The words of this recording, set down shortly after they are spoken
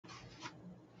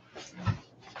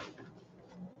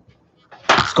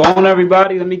What's going on,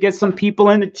 everybody? Let me get some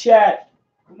people in the chat.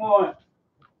 Come on.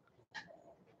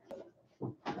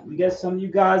 Let me get some of you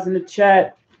guys in the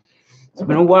chat. It's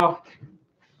been a while.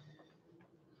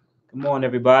 Come on,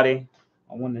 everybody.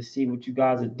 I want to see what you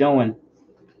guys are doing.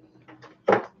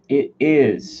 It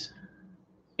is.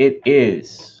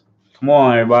 Come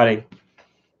on, everybody.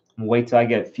 I'm gonna wait till I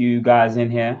get a few guys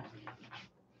in here.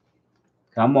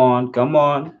 Come on.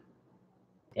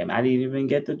 Damn, I didn't even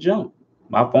get the jump.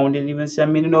 My phone didn't even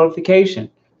send me the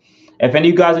notification. If any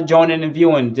of you guys are joining and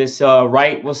viewing, just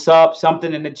write what's up,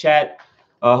 something in the chat.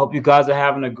 Hope you guys are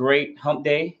having a great hump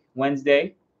day,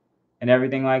 Wednesday, and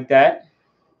everything like that.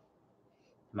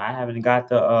 I haven't got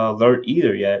the alert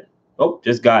either yet. Oh,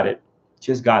 just got it.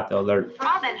 Just got the alert.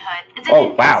 Robinhood is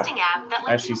an investing app that lets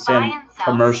Actually you buy send and sell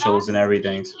commercials stocks, and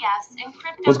everything. ETFs, and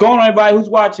crypto. What's going on, everybody? Who's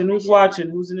watching? Who's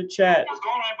in the chat? What's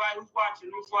going on, everybody? Who's watching?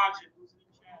 Who's in the chat?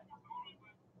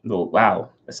 Oh, wow.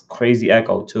 That's crazy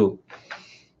echo, too.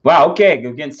 Wow, okay.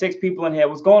 We're getting 6 people in here.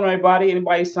 What's going on, everybody?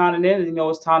 Anybody signing in? You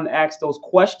know, it's time to ask those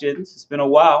questions. It's been a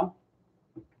while.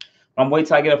 I'm waiting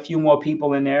till I get a few more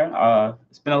people in there.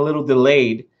 It's been a little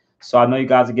delayed, so I know you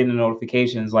guys are getting the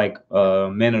notifications like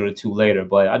a minute or two later,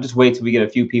 but I'll just wait till we get a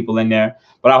few people in there.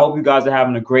 But I hope you guys are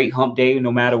having a great hump day,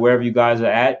 no matter wherever you guys are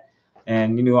at.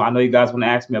 And, you know, I know you guys want to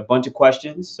ask me a bunch of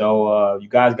questions, so you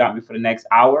guys got me for the next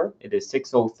hour. It is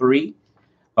 6:03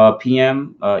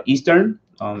 p.m. Eastern.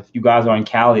 If you guys are in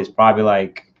Cali, it's probably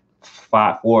like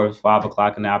 4 or 5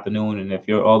 o'clock in the afternoon. And if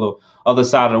you're all the other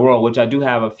side of the world, which I do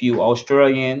have a few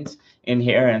Australians in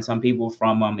here and some people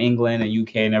from England and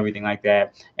UK and everything like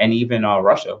that, and even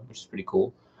Russia, which is pretty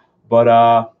cool. But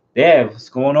yeah, what's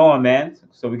going on, man?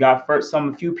 So we got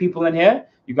a few people in here.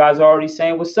 You guys are already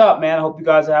saying what's up, man. I hope you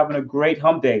guys are having a great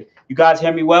hump day. You guys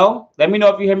hear me well? Let me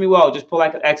know if you hear me well. Just put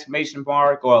like an exclamation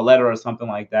mark or a letter or something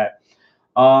like that.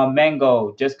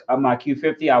 Mango, just on my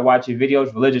Q50, I watch your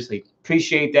videos religiously.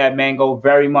 Appreciate that, Mango,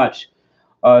 very much.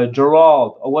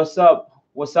 Gerald, what's up?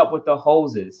 What's up with the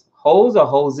hoses? Hose or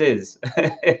hoses?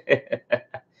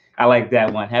 I like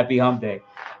that one. Happy hump day.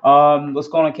 What's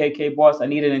going on, KK Boss? I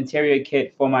need an interior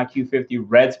kit for my Q50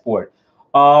 Red Sport.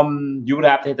 You would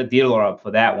have to hit the dealer up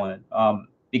for that one.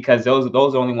 Because those are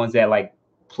the only ones that like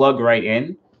plug right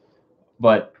in.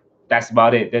 But that's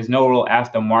about it. There's no real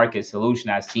aftermarket solution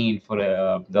I've seen for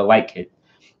the light kit.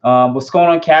 What's going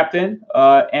on, Captain?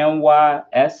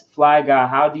 NYS Fly Guy,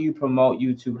 how do you promote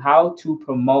YouTube? How to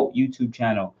promote YouTube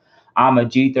channel? I'm a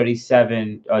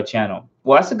G37 channel.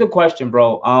 Well, that's a good question,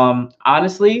 bro.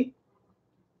 Honestly,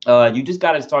 you just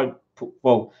got to start.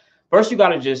 Well, first you got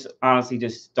to just honestly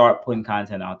just start putting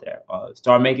content out there.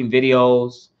 Start making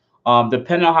videos.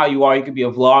 Depending on how you are, you could be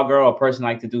a vlogger or a person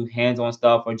like to do hands-on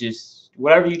stuff, or just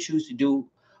whatever you choose to do,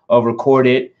 record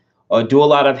it, do a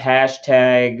lot of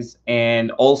hashtags.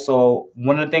 And also,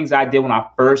 one of the things I did when I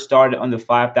first started under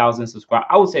 5,000 subscribers,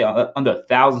 I would say under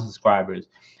 1,000 subscribers,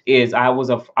 is I was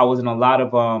in a lot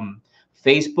of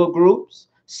Facebook groups.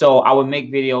 So I would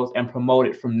make videos and promote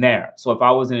it from there. So if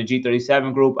I was in a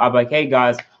G37 group, I'd be like, hey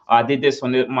guys, I did this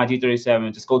on my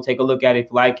G37. Just go take a look at it.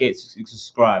 If you like it,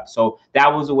 subscribe. So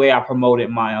that was the way I promoted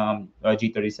my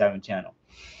G37 channel.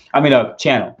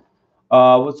 Channel.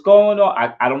 What's going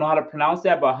on? I don't know how to pronounce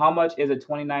that, but how much is a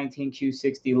 2019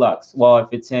 q60 Luxe? Well, if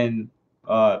it's in,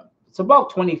 it's about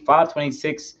 25,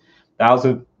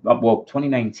 26,000. Well,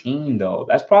 2019 though,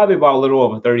 that's probably about a little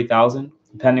over 30,000,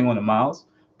 depending on the miles.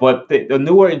 But the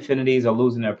newer Infinities are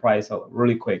losing their price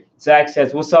really quick. Zach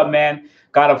says, "What's up, man?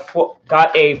 Got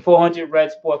a 400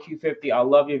 Red Sport Q50. I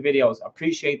love your videos.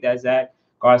 Appreciate that, Zach."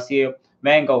 Garcia,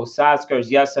 Mango, side skirts,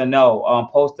 yes or no?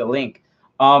 Post a link.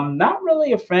 Not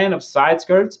really a fan of side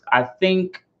skirts. I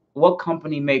think what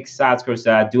company makes side skirts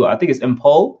that I do? I think it's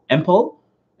Impol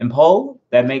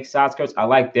that makes side skirts. I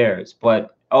like theirs,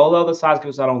 but all the other side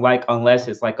skirts I don't like unless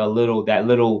it's like that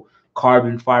little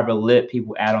carbon fiber lip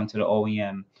people add onto the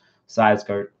OEM side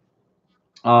skirt.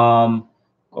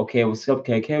 Okay, what's up,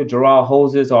 KK? Gerard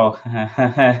hoses or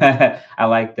I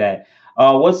like that.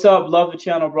 What's up? Love the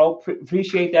channel, bro.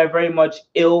 Appreciate that very much.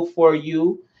 Ill for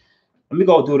you. Let me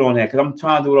go do it on here because I'm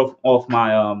trying to do it off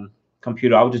my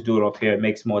computer. I'll just do it off here. It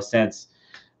makes more sense.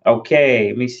 Okay,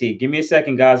 let me see. Give me a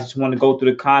second, guys. I just want to go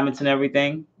through the comments and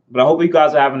everything. But I hope you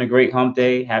guys are having a great hump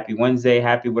day. Happy Wednesday.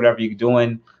 Happy whatever you're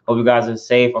doing. Hope you guys are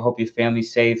safe. I hope your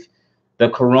family's safe. The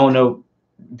corona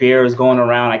beer is going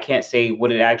around. I can't say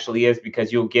what it actually is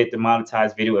because you'll get the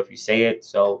monetized video if you say it.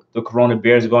 So the corona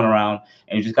beer is going around,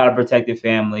 and you just got to protect your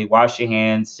family. Wash your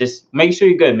hands. Just make sure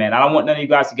you're good, man. I don't want none of you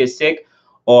guys to get sick.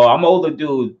 Or I'm an older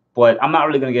dude, but I'm not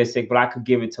really going to get sick, but I could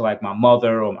give it to like my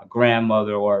mother or my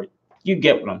grandmother, or you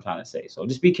get what I'm trying to say. So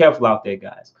just be careful out there,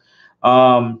 guys.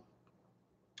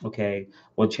 Okay,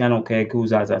 what channel? Okay, cool.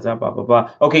 Blah, blah, blah,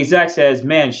 blah. Okay, Zach says,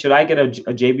 man, should I get a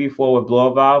JB4 with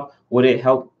blow valve? Would it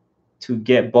help to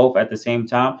get both at the same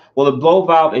time? Well, the blow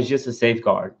valve is just a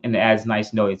safeguard and it adds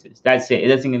nice noises. That's it. It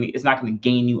doesn't. It's not going to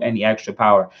gain you any extra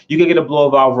power. You can get a blow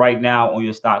valve right now on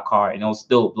your stock car and it'll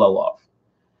still blow off.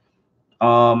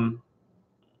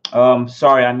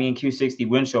 Sorry, I mean Q60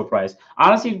 windshield price.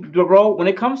 Honestly, bro, when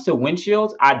it comes to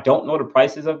windshields, I don't know the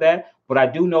prices of that, but I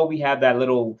do know we have that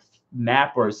little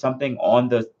map or something on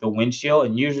the windshield,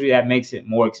 and usually that makes it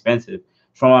more expensive.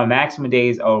 From our maximum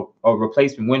days of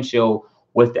replacement windshield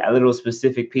with that little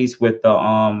specific piece with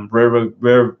the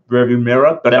rear view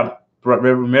mirror, but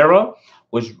rear view mirror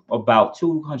was about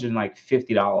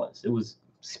 $250. It was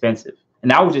expensive,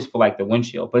 and that was just for like the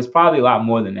windshield, but it's probably a lot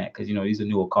more than that because you know these are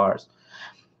newer cars.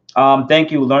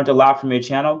 Thank you. Learned a lot from your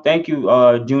channel. Thank you,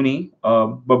 Junie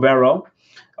Barbero.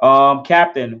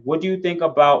 Captain, what do you think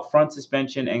about front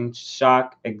suspension and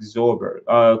shock absorber?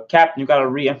 Captain, you got to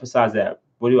re-emphasize that.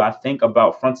 What do I think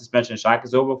about front suspension and shock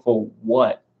absorber for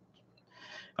what?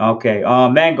 Okay.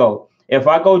 Mango, if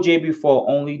I go JB4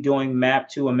 only doing map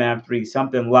 2 and map 3,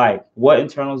 something like what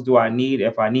internals do I need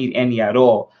if I need any at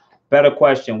all? Better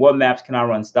question. What maps can I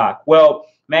run stock? Well,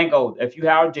 Mango, if you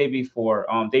have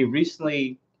JB4, they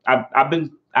recently I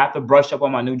have to brush up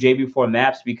on my new JB4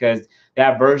 maps because they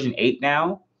have version 8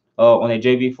 now on the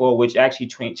JB4, which actually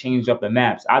changed up the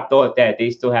maps. I thought that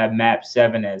they still have map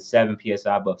 7 as 7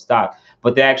 PSI above stock,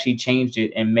 but they actually changed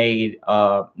it and made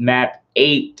map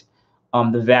 8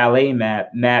 the valet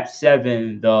map, map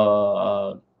 7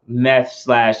 the meth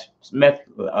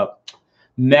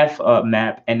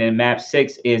map, and then map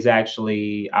 6 is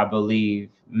actually, I believe,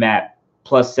 map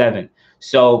 +7.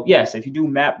 So yes, if you do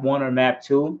map 1 or map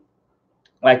 2,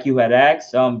 like you had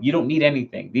asked, you don't need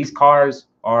anything. These cars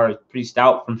are pretty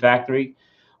stout from factory.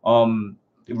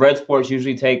 Red Sports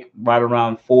usually take right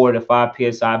around 4 to 5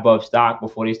 psi above stock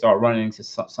before they start running into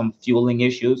some fueling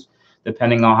issues,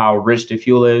 depending on how rich the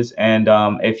fuel is. And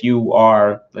if you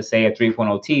are, let's say, a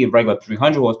 3.0T, regular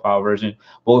 300 horsepower version,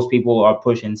 most people are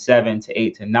pushing 7 to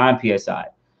 8 to 9 psi.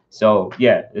 So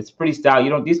yeah, it's pretty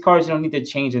stout. These cars, you don't need to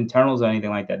change internals or anything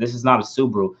like that. This is not a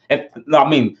Subaru. No, I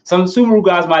mean, some Subaru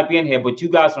guys might be in here, but you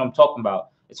guys know what I'm talking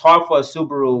about. It's hard for a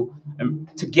Subaru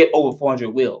to get over 400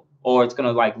 wheel, or it's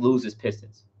gonna like lose its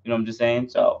pistons. You know what I'm just saying?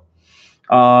 So,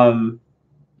 let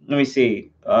me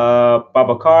see.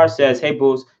 Baba Carr says, "Hey,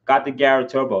 Boost, got the Garrett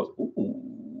turbos."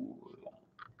 Ooh.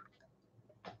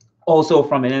 Also,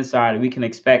 from an insider, we can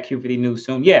expect Q50 news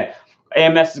soon. Yeah,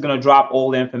 AMS is going to drop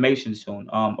all the information soon.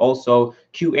 Also,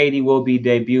 Q80 will be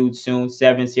debuted soon.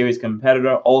 7 Series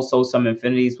competitor. Also, some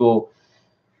Infinities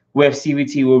with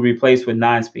CVT will replace with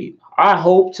 9-speed. I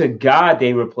hope to God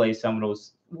they replace some of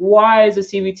those. Why is the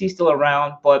CVT still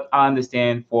around? But I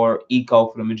understand for eco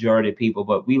for the majority of people.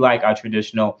 But we like our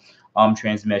traditional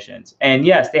transmissions. And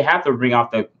yes, they have to bring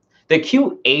out the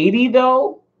Q80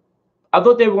 though. I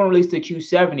thought they were going to release the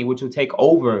Q70, which will take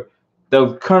over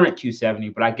the current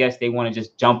Q70, but I guess they want to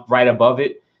just jump right above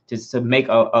it just to make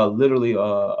a literally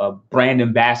a brand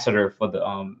ambassador for the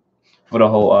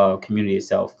whole community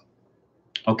itself.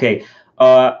 Okay.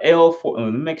 L4.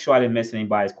 Let me make sure I didn't miss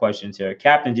anybody's questions here.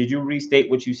 Captain, did you restate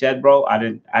what you said, bro? I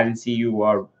didn't see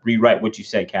you rewrite what you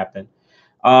said, Captain.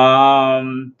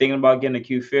 Thinking about getting a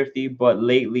Q50, but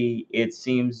lately it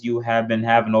seems you have been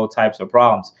having all types of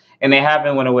problems, and they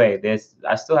haven't went away.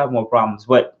 I still have more problems,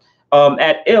 but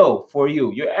at ill for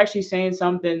you, you're actually saying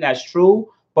something that's true.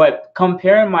 But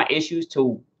comparing my issues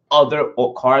to other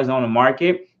cars on the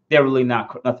market, they're really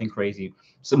nothing crazy.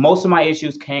 So most of my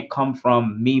issues can't come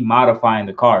from me modifying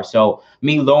the car. So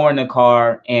me lowering the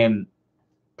car and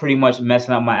pretty much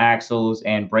messing up my axles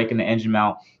and breaking the engine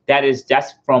mount.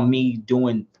 That's from me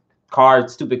doing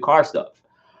stupid car stuff.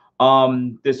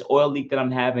 This oil leak that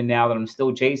I'm having now that I'm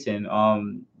still chasing,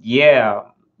 yeah,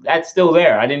 that's still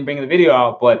there. I didn't bring the video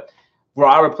out, but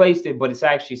I replaced it, but it's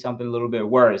actually something a little bit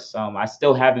worse. I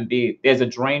still haven't there's a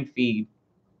drain feed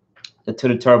to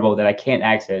the turbo that I can't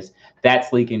access.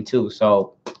 That's leaking too.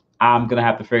 So I'm gonna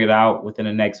have to figure it out within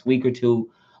the next week or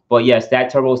two. But yes, that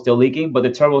turbo is still leaking, but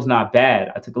the turbo is not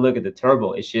bad. I took a look at the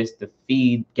turbo. It's just the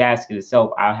feed gasket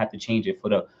itself. I'll have to change it for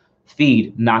the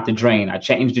feed, not the drain. I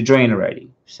changed the drain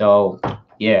already. So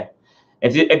yeah.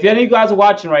 If any of you guys are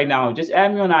watching right now, just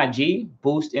add me on IG,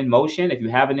 Boost in Motion, if you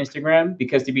have an Instagram.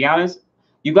 Because to be honest,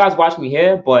 you guys watch me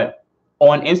here, but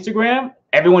on Instagram,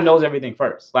 everyone knows everything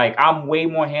first. Like I'm way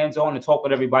more hands-on and talk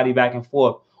with everybody back and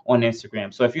forth on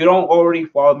Instagram. So if you don't already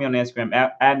follow me on Instagram,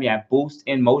 add me at Boost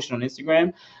in Motion on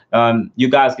Instagram. You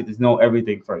guys get to know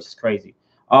everything first. It's crazy.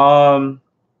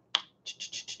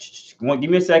 Give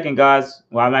me a second, guys.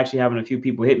 Well, I'm actually having a few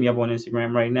people hit me up on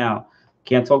Instagram right now.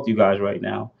 Can't talk to you guys right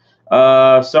now.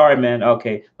 Sorry, man.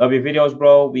 Okay, love your videos,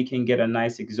 bro. We can get a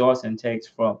nice exhaust intakes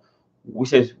from. We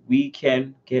says we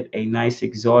can get a nice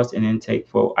exhaust and intake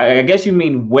for. I guess you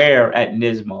mean where at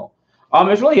Nismo.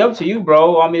 It's really up to you,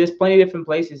 bro. I mean, there's plenty of different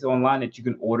places online that you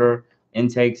can order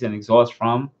intakes and exhaust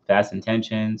from. Fast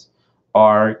Intentions,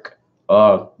 Arc.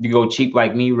 You go cheap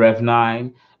like me,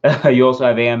 Rev9. You also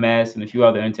have AMS and a few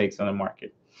other intakes on the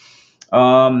market.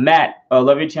 Matt,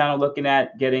 love your channel. Looking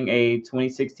at getting a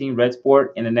 2016 Red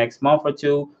Sport in the next month or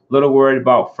two. Little worried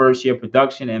about first year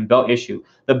production and belt issue.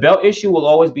 The belt issue will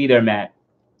always be there, Matt.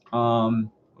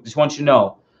 Just want you to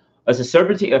know, as a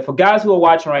serpentine, for guys who are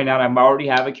watching right now, I already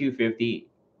have a Q50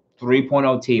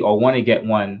 3.0T or want to get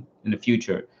one in the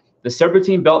future. The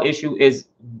serpentine belt issue is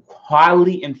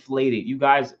highly inflated. You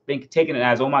guys think taking it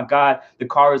as, oh my God, the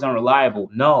car is unreliable.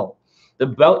 No, the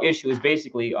belt issue is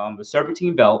basically the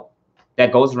serpentine belt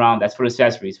that goes around. That's for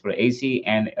accessories, for the AC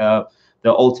and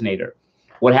the alternator.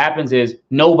 What happens is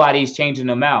nobody's changing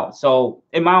them out. So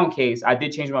in my own case, I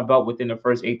did change my belt within the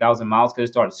first 8,000 miles because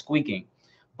it started squeaking.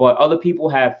 But other people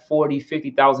have 40,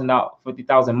 50,000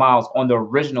 miles on the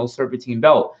original serpentine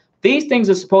belt. These things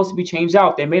are supposed to be changed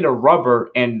out. They're made of rubber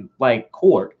and like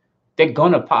cord. They're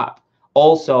gonna pop.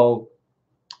 Also,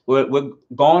 we're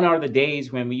gone are the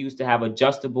days when we used to have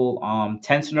adjustable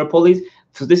tensioner pulleys.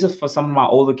 So this is for some of my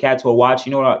older cats who are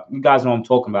watching. You guys know what I'm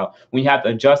talking about. When you have to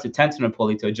adjust the tensioner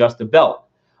pulley to adjust the belt.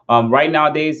 Right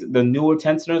nowadays, the newer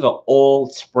tensioners are all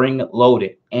spring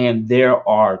loaded, and there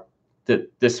are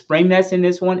the spring that's in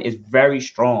this one is very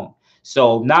strong.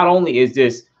 So not only is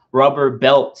this rubber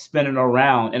belt spinning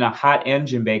around in a hot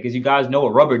engine bay, because you guys know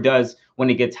what rubber does when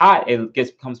it gets hot, it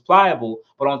becomes pliable.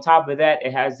 But on top of that,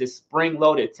 it has this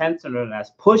spring-loaded tensioner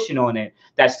that's pushing on it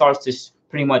that starts to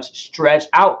pretty much stretch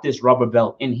out this rubber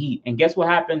belt in heat. And guess what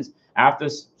happens after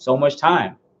so much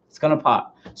time? It's gonna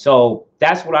pop. So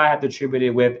that's what I have to attribute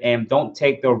it with. And don't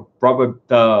take the rubber,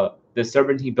 the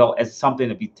serpentine belt as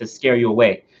something to scare you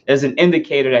away. There's an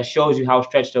indicator that shows you how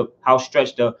stretched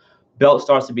the belt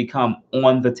starts to become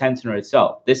on the tensioner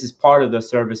itself. This is part of the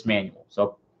service manual.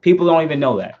 So people don't even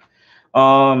know that.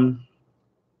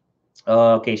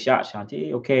 Okay,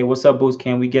 Shanti. Okay, what's up, Boost?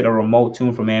 Can we get a remote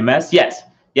tune from AMS? Yes,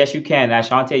 you can.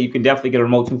 Shanti, you can definitely get a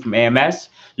remote tune from AMS.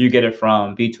 You get it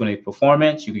from B20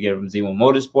 Performance. You can get it from Z1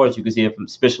 Motorsports. You can get it from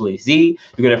Specially Z.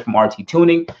 You get it from RT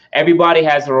Tuning. Everybody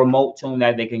has a remote tune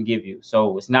that they can give you.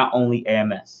 So it's not only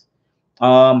AMS.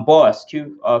 Boss,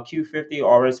 Q50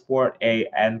 RS Sport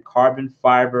and carbon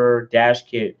fiber dash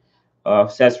kit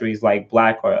accessories like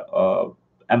black or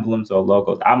emblems or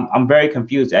logos. I'm very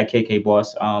confused at KK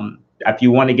Boss. If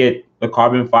you want to get the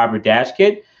carbon fiber dash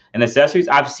kit and accessories,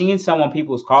 I've seen some on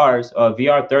people's cars.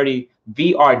 VR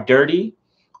Dirty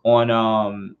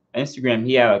on Instagram.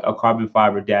 He had a carbon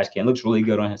fiber dash kit. It looks really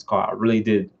good on his car. I really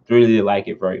did like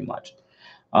it very much.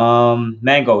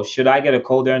 Mango, should I get a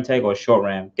cold air intake or a short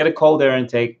ram? Get a cold air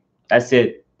intake. That's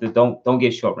it. Don't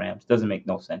get short rams. Doesn't make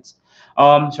no sense.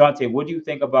 Shantae, what do you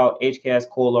think about HKS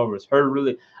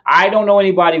coilovers? I don't know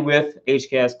anybody with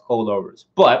HKS coilovers,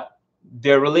 but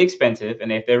they're really expensive.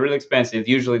 And if they're really expensive,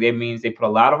 usually that means they put a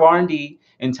lot of R&D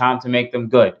in time to make them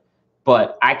good.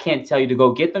 But I can't tell you to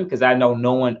go get them because I know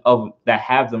no one that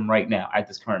have them right now at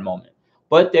this current moment.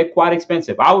 But they're quite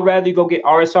expensive. I would rather go get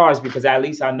RSRs because at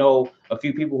least I know a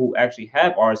few people who actually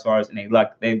have RSRs and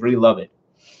they really love it.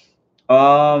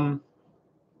 One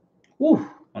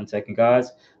second,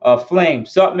 guys. Flame,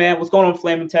 sup, man? What's going on,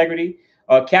 Flame Integrity?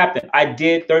 Captain, I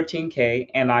did 13K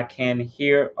and I can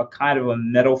hear a kind of a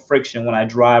metal friction when I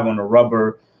drive on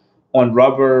rubber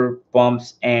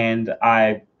bumps, and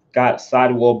I got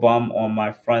sidewall bump on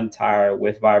my front tire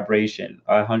with vibration,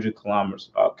 100 kilometers.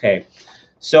 Okay.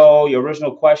 So your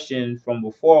original question from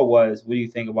before was, what do you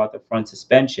think about the front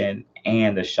suspension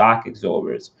and the shock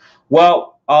absorbers?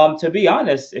 Well, to be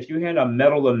honest, if you're hearing a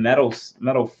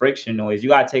metal friction noise, you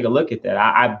got to take a look at that.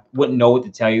 I wouldn't know what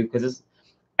to tell you because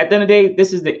at the end of the day,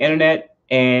 this is the internet,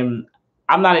 and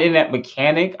I'm not an internet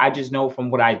mechanic. I just know from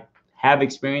what I have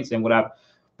experienced and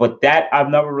but I've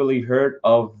never really heard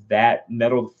of that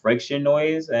metal friction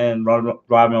noise and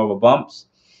driving over bumps.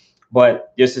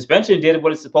 But your suspension did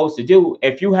what it's supposed to do.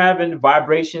 If you're having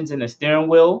vibrations in the steering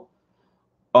wheel,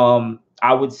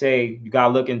 I would say you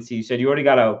gotta look and see. You said you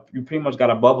pretty much got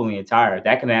a bubble in your tire.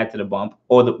 That can add to the bump.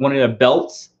 Or one of the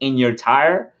belts in your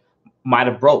tire might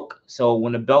have broke. So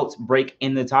when the belts break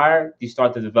in the tire, you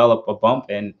start to develop a bump,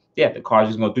 and yeah, the car's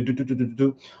just going do do do do do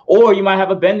do. Or you might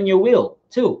have a bend in your wheel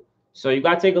too. So you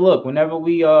gotta take a look. Whenever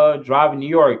we drive in New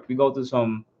York, we go through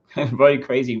some very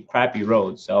crazy, crappy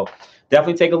roads. So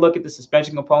definitely take a look at the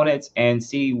suspension components and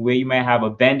see where you may have a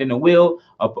bend in the wheel,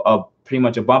 pretty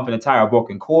much a bump in the tire, a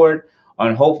broken cord,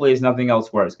 and hopefully it's nothing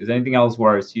else worse. Because anything else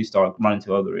worse, you start running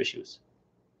into other issues.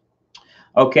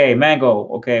 Okay, Mango.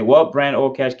 Okay, what brand oil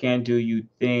catch can do you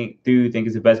think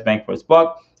is the best bang for its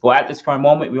buck? Well, at this current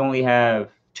moment, we only have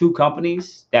 2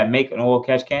 companies that make an oil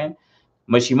catch can,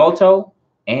 Mishimoto,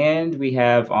 and we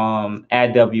have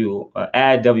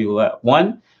ADW1.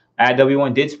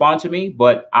 ADW1 did sponsor me,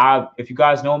 but if you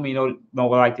guys know me, know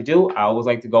what I like to do. I always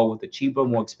like to go with the cheaper,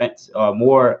 more expensive,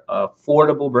 more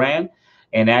affordable brand,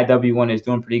 and ADW1 is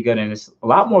doing pretty good, and it's a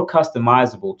lot more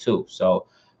customizable too. So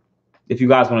if you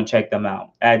guys want to check them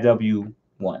out,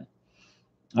 ADW1.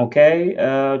 Okay.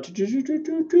 Oh,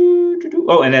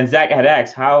 and then Zach had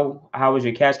asked, how is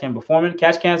your catch can performing?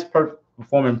 Catch can's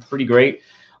performing pretty great.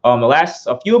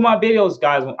 A few of my videos,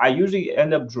 guys, I usually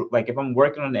end up, like, if I'm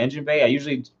working on the engine bay, I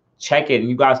usually check it, and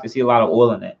you guys can see a lot of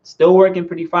oil in it. Still working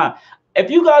pretty fine.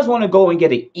 If you guys want to go and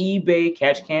get an eBay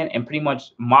catch can and pretty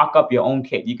much mock up your own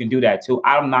kit, you can do that too.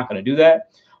 I'm not going to do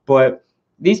that, but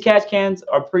these catch cans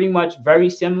are pretty much very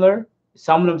similar.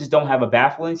 Some of them just don't have a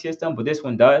baffling system, but this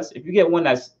one does. If you get one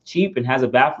that's cheap and has a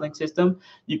baffling system,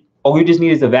 all you just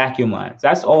need is the vacuum lines.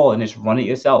 That's all, and just run it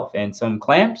yourself and some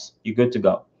clamps. You're good to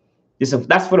go.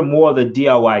 That's for the more of the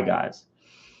DIY guys.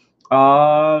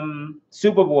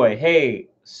 Superboy, hey,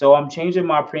 so I'm changing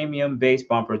my premium base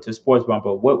bumper to sports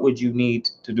bumper. What would you need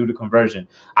to do the conversion?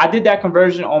 I did that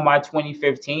conversion on my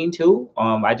 2015 too.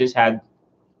 I just had,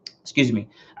 excuse me,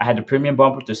 I had the premium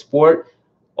bumper to sport.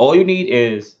 All you need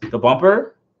is the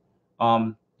bumper. You're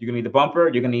gonna need the bumper.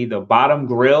 You're gonna need the bottom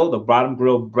grill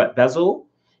bezel,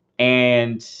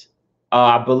 and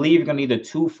I believe you're gonna need the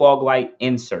 2 fog light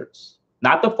inserts.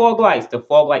 Not the fog lights, the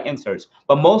fog light inserts.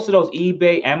 But most of those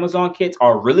eBay, Amazon kits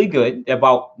are really good. They're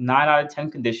about 9 out of 10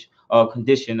 condition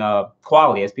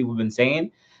quality, as people have been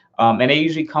saying, and they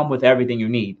usually come with everything you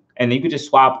need. And you could just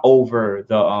swap over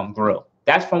the grill.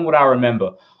 That's from what I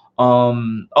remember.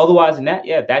 Otherwise than that,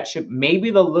 yeah, that should maybe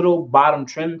the little bottom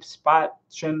trim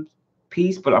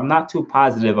piece, but I'm not too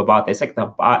positive about that. It's like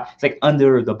it's like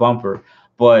under the bumper,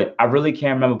 but I really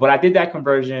can't remember. But I did that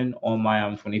conversion on my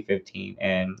 2015,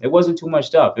 and it wasn't too much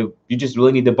stuff. You just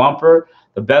really need the bumper,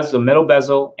 the bezel, the middle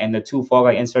bezel, and the 2 fog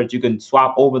light inserts. You can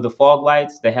swap over the fog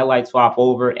lights, the headlight swap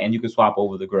over, and you can swap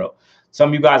over the grill. Some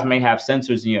of you guys may have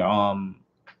sensors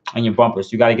in your bumpers.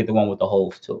 So you got to get the one with the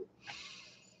holes too.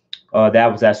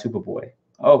 That was that Superboy.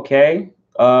 Okay.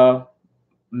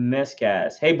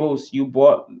 Miscast. Hey Boost, you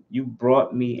brought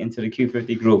me into the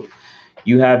Q50 group.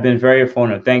 You have been very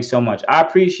informative. Thanks so much. I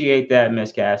appreciate that,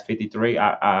 Miscast 53.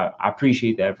 I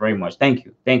appreciate that very much. Thank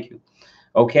you. Thank you.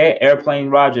 Okay. Airplane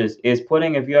Rogers is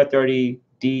putting a VR30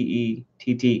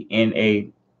 DETT in a.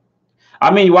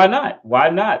 I mean, why not? Why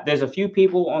not? There's a few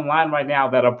people online right now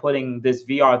that are putting this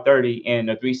VR30 in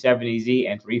a 370Z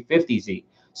and 350Z.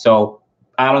 So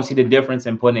I don't see the difference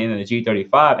in putting it in a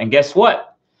G35. And guess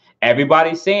what?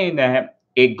 Everybody's saying that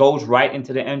it goes right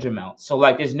into the engine mount. So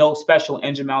like there's no special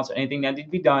engine mounts or anything that needs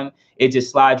to be done. It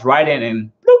just slides right in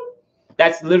and bloop.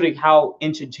 That's literally how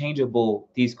interchangeable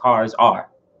these cars are.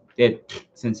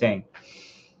 It's insane.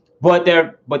 But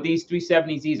these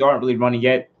 370Zs aren't really running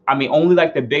yet. I mean, only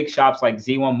like the big shops like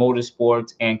Z1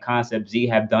 Motorsports and Concept Z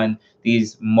have done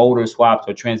these motor swaps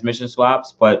or transmission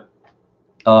swaps, but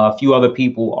a few other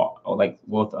people are like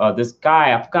with this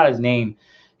guy, I forgot his name.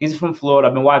 He's from Florida.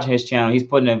 I've been watching his channel. He's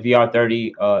putting a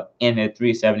VR30 in a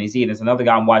 370Z. And there's another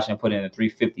guy I'm watching put in a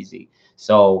 350Z.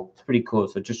 So it's pretty cool.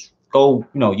 So just go,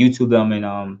 YouTube them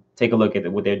and take a look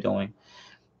at what they're doing.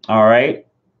 All right.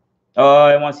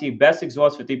 I want to see best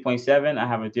exhaust for 3.7. I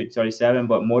have a 37,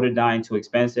 but motor dying too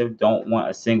expensive. Don't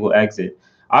want a single exit.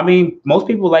 I mean, most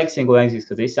people like single exits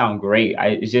because they sound great.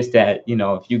 It's just that,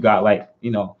 if you got like,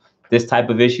 this type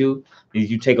of issue,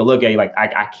 you take a look at it like,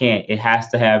 I can't. It has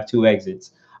to have 2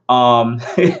 exits. But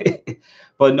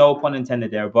no pun intended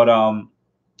there. But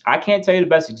I can't tell you the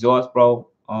best exhaust, bro.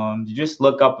 You just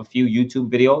look up a few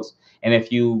YouTube videos, and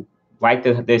if you like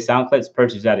their sound clips,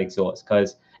 purchase that exhaust.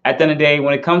 Because at the end of the day,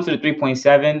 when it comes to the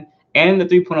 3.7 and the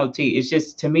 3.0T, it's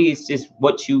just, to me, it's just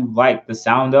what you like the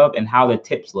sound of and how the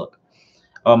tips look.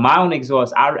 My own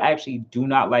exhaust, I actually do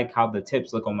not like how the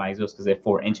tips look on my exhaust because they're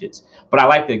 4 inches. But I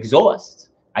like the exhaust.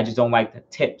 I just don't like the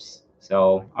tips.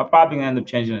 So I'm probably gonna end up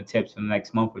changing the tips in the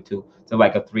next month or 2 to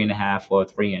like a 3.5 or a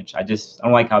 3 inch. I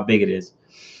don't like how big it is.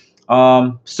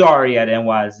 Sorry at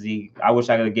NYZ. I wish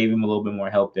I could have gave him a little bit more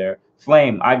help there.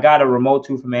 Flame, I got a remote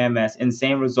 2 from AMS.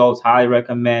 Insane results. Highly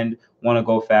recommend. Want to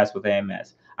go fast with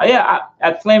AMS.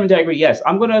 At Flame Integrity, yes,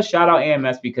 I'm gonna shout out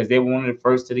AMS because they were one of the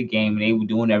first to the game and they were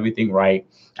doing everything right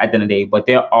at the end of the day. But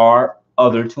there are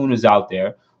other tuners out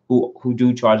there who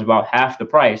do charge about half the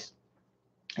price,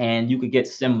 and you could get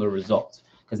similar results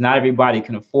because not everybody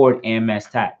can afford AMS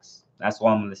tax. That's all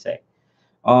I'm gonna say.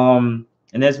 And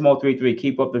there's Mo 33.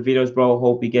 Keep up the videos, bro.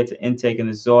 Hope you get to intake and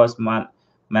exhaust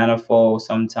manifold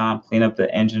sometime. Clean up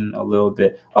the engine a little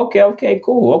bit. Okay,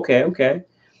 cool. Okay.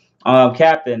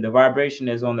 Captain, the vibration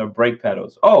is on the brake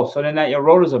pedals. Oh, so then that your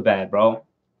rotors are bad, bro.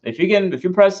 If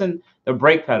you're pressing the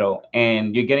brake pedal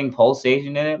and you're getting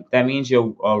pulsation in it, that means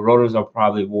your rotors are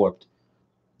probably warped.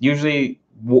 Usually,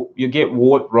 you get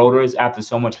warped rotors after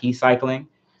so much heat cycling.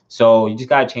 So you just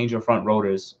gotta change your front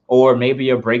rotors, or maybe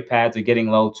your brake pads are getting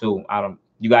low too.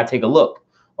 You gotta take a look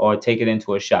or take it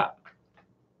into a shop.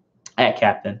 At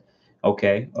Captain,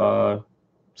 okay.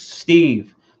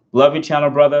 Steve, love your channel,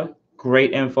 brother.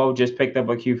 Great info. Just picked up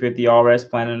a Q50 RS,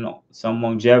 planning some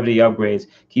longevity upgrades.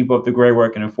 Keep up the great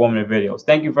work and informative videos.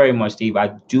 Thank you very much, Steve. I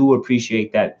do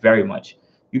appreciate that very much.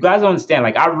 You guys don't understand.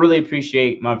 Like, I really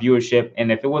appreciate my viewership,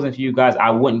 and if it wasn't for you guys, I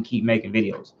wouldn't keep making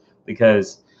videos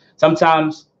because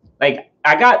sometimes, like,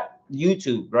 I got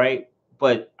YouTube, right?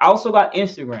 But I also got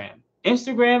Instagram.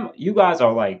 Instagram, you guys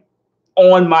are like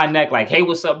on my neck, like, hey,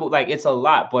 what's up? Like, it's a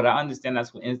lot, but I understand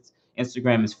that's what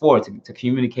Instagram is for, to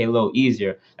communicate a little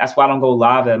easier. That's why I don't go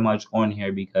live that much on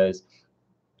here because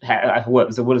what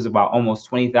is about almost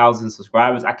 20,000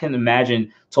 subscribers. I can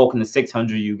imagine talking to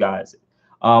 600 of you guys.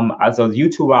 As a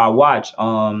YouTuber I watch,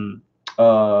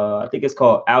 I think it's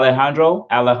called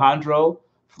Alejandro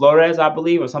Flores, I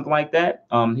believe, or something like that.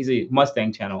 He's a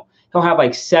Mustang channel. He'll have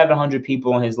like 700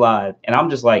 people on his live, and I'm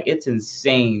just like, it's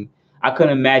insane. I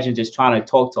couldn't imagine just trying to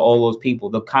talk to all those people.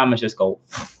 The comments just go.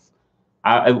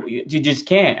 You just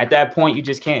can't. At that point, you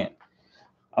just can't.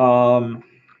 Let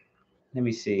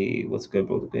me see. What's good,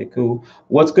 bro? Okay, cool.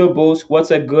 What's good, Boost?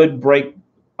 What's a good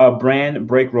brand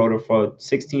brake rotor for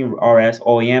 16 RS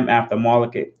OEM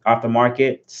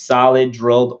aftermarket solid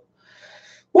drilled?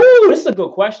 Woo, this is a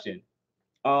good question.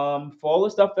 For all the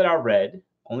stuff that I read,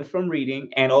 only from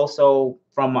reading, and also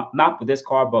from not with this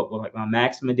car, but with like my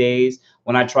Maxima days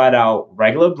when I tried out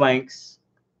regular blanks,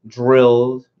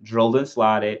 drilled and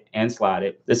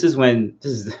slotted. This is when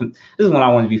I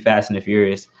want to be Fast and the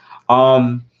Furious.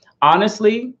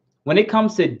 Honestly, when it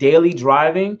comes to daily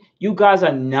driving, you guys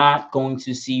are not going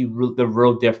to see the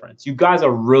real difference. You guys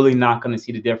are really not going to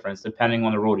see the difference depending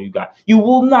on the rotor you got. You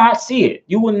will not see it.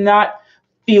 You will not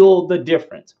feel the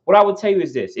difference. What I would tell you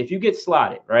is this: if you get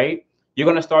slotted, right, you're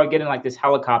gonna start getting like this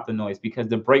helicopter noise because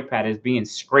the brake pad is being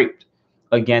scraped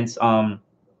against the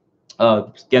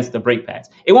brake pads.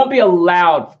 It won't be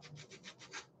loud,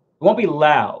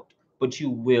 but you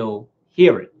will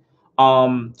hear it.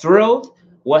 Drilled,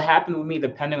 what happened with me,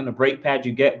 depending on the brake pad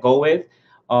you go with,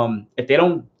 if they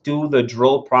don't do the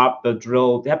drill,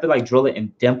 they have to like drill it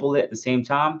and dimple it at the same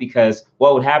time, because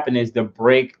what would happen is the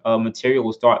brake material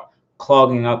will start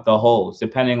clogging up the holes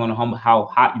depending on how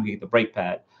hot you get the brake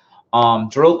pad.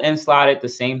 Drilled and slotted, the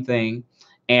same thing.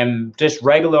 And just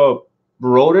regular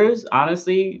rotors,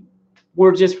 honestly,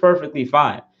 were just perfectly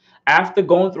fine. After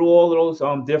going through all of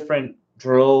those different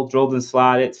drilled and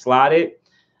slotted,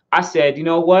 I said, you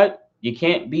know what? You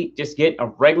can't beat just get a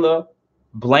regular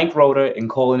blank rotor and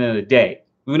calling it a day.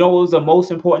 You know what was the most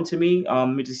important to me? Let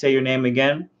me just say your name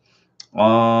again.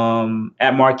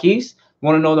 At Marquise, you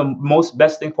want to know the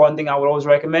best important thing I would always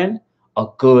recommend? A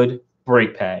good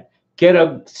brake pad.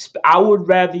 I would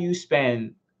rather you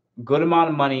spend a good amount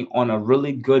of money on a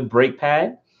really good brake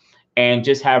pad and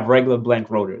just have regular blank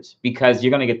rotors, because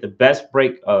you're going to get the best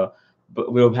brake.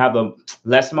 We'll have the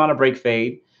less amount of brake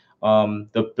fade.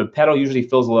 The pedal usually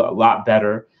feels a lot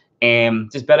better,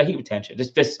 and just better heat retention.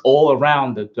 Just all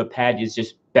around, the pad is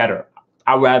just better.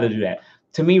 I'd rather do that.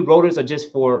 To me, rotors are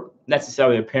just for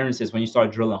necessary appearances when you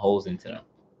start drilling holes into them.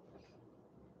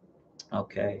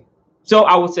 Okay. So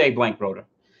I would say blank rotor.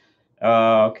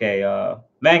 Okay.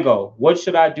 Mango, what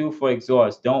should I do for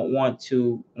exhaust? Don't want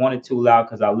it too loud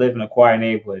because I live in a quiet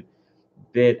neighborhood.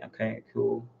 Okay,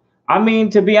 cool. I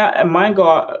mean, to be honest, Mango,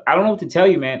 I don't know what to tell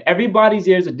you, man. Everybody's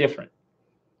ears are different.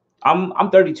 I'm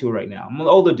 32 right now. I'm an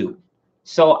older dude.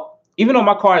 So even though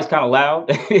my car is kind of loud,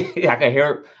 I can hear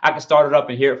it. I can start it up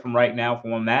and hear it from right now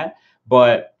from where I'm at.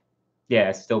 But yeah,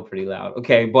 it's still pretty loud.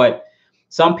 Okay, but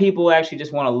some people actually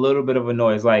just want a little bit of a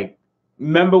noise. Like,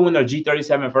 remember when the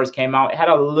G37 first came out? It had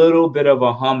a little bit of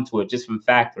a hum to it just from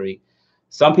factory.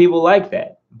 Some people like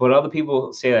that, but other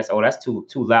people say that's too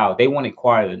loud. They want it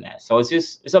quieter than that. So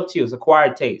it's up to you. It's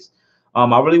acquired taste.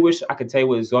 I really wish I could tell you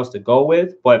what exhaust to go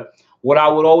with, but what I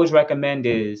would always recommend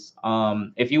is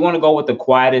if you want to go with the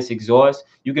quietest exhaust,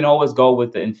 you can always go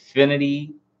with the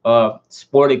Infinity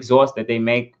Sport exhaust that they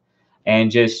make,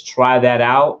 and just try that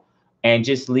out. And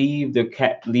just leave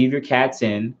your cats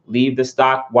in, leave the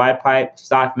stock YPIPE,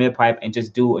 stock mid-pipe, and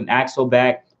just do an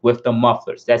AXLEBACK with the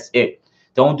mufflers. That's it.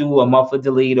 Don't do a muffler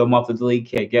delete or muffler delete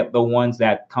kit. Get the ones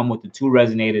that come with the 2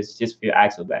 resonators just for your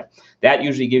AXLEBACK. That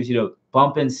usually gives you the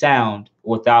bumping sound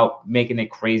without making it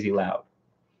crazy loud.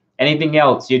 Anything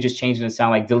else, you're just changing the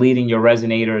sound, like deleting your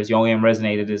resonators, your OEM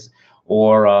resonators,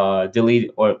 or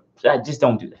delete, or just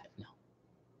don't do that. No.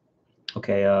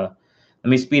 Okay, let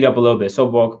me speed up a little bit.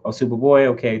 Superboy,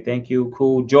 okay, thank you,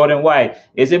 cool. Jordan White,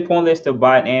 is it pointless to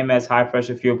buy an AMS high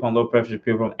pressure fuel pump, low pressure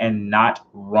fuel pump, and not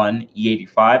run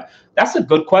E85? That's a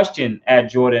good question,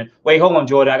 Jordan. Wait, hold on,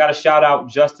 Jordan. I got to shout out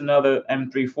just another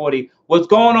M340. What's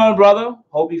going on, brother?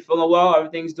 Hope you're feeling well.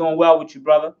 Everything's doing well with you,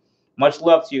 brother. Much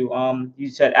love to you. You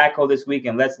said ACO this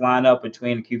weekend. Let's line up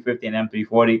between the Q50 and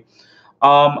M340.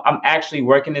 I'm actually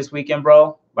working this weekend,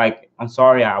 bro. Like, I'm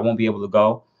sorry, I won't be able to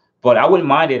go, but I wouldn't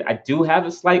mind it. I do have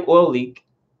a slight oil leak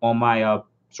on my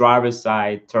driver's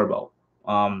side turbo.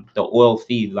 The oil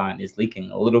feed line is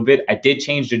leaking a little bit. I did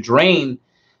change the drain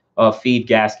feed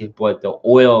gasket, but the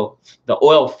oil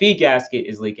feed gasket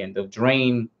is leaking. The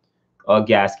drain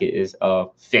gasket is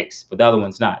fixed, but the other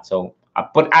one's not. So,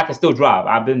 but I can still drive.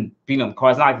 I've been beating on the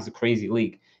car. It's not like it's a crazy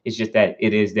leak. It's just that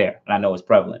it is there, and I know it's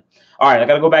prevalent. All right, I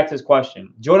got to go back to this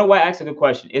question. Jordan White asked a good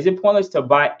question. Is it pointless to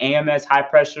buy AMS high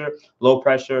pressure, low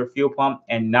pressure fuel pump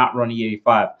and not run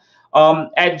E85?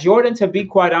 At Jordan, to be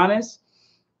quite honest,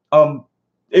 the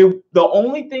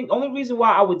only reason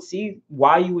why I would see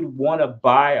why you would want to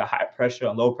buy a high pressure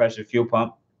and low pressure fuel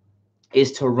pump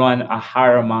is to run a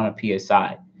higher amount of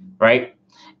PSI, right?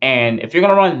 And if you're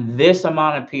going to run this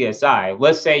amount of PSI,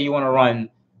 let's say you want to run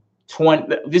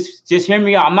 20, just hear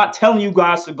me out. I'm not telling you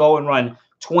guys to go and run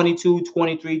 22,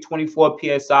 23, 24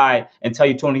 PSI and tell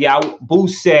you 20. Yeah,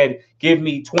 Boost said, give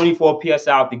me 24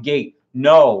 PSI out the gate.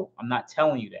 No, I'm not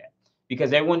telling you that,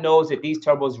 because everyone knows that these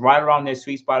turbos right around their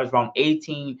sweet spot is around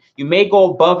 18. You may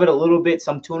go above it a little bit.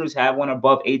 Some tuners have one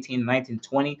above 18, 19,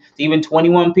 20, even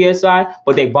 21 PSI,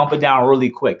 but they bump it down really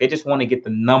quick. They just want to get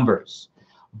the numbers.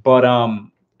 But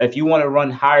if you want to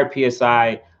run higher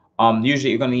PSI, usually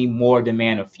you're going to need more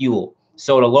demand of fuel.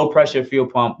 So the low pressure fuel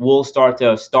pump will start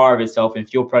to starve itself, and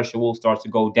fuel pressure will start to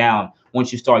go down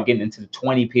once you start getting into the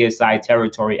 20 PSI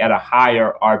territory at a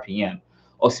higher RPM.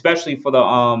 Especially for the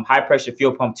high pressure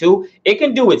fuel pump too. It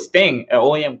can do its thing at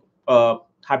OEM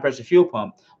high pressure fuel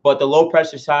pump, but the low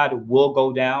pressure side will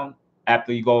go down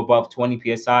after you go above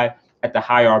 20 PSI at the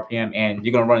higher RPM, and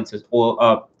you're going to run into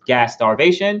oil gas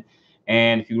starvation.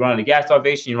 And if you run into gas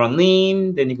starvation, you run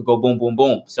lean, then you could go boom, boom,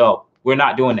 boom. So we're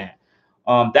not doing that.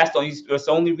 That's the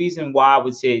only reason why I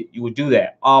would say you would do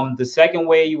that. The second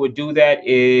way you would do that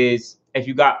is if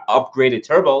you got upgraded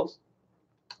turbos.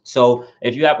 So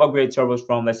if you have upgraded turbos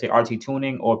from, let's say, RT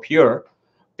Tuning or Pure,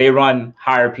 they run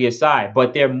higher PSI,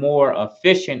 but they're more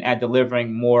efficient at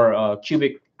delivering more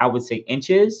cubic, I would say,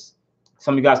 inches.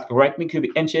 Some of you guys can correct me,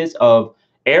 cubic inches of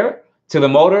air to the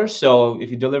motor. So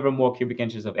if you deliver more cubic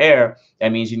inches of air,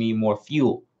 that means you need more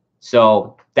fuel.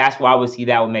 So that's why I would see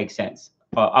that would make sense,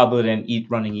 other than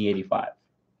running E85.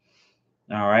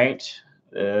 All right.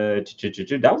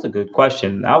 That was a good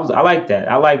question. I like that.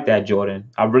 I like that, Jordan.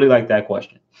 I really like that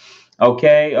question.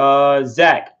 Okay,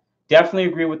 Zach, definitely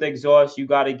agree with the exhaust. You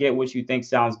got to get what you think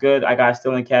sounds good. I got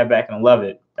STILLEN CATBACK and I love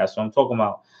it. That's what I'm talking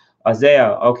about.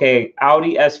 Isaiah, okay,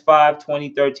 Audi S5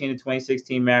 2013 to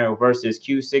 2016 manual versus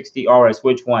Q60 RS.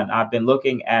 Which one? I've been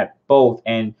looking at both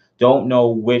and don't know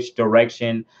which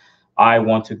direction I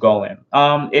want to go in.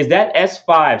 Is that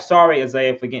S5? Sorry,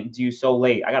 Isaiah, for getting to you so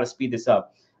late. I got to speed this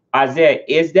up. Isaiah,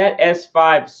 is that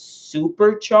S5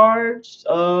 supercharged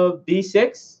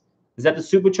V6? Is that the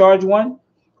supercharged one?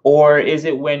 Or is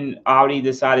it when Audi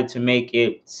decided to make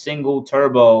it single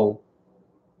turbo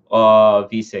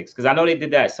V6? Because I know they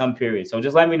did that at some period. So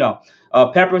just let me know.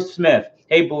 Pepper Smith,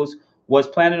 hey, Boost, was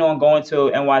planning on going to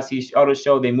NYC Auto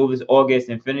Show. They moved this August.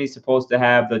 Infinity's supposed to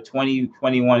have the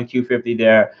 2021 Q50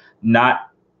 there.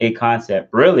 Not a concept.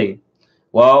 Really?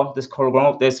 Well, this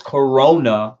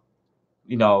Corona,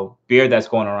 beer that's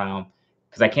going around,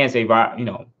 because I can't say,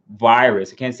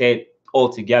 virus. I can't say it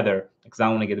altogether because I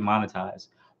don't want to get demonetized.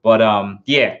 But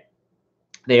yeah,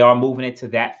 they are moving it to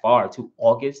that far, to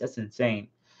August. That's insane.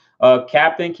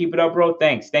 Captain, keep it up, bro.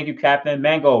 Thanks. Thank you, Captain.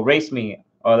 Mango, race me.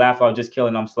 Laugh out, just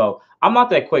killing. I'm slow. I'm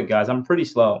not that quick, guys. I'm pretty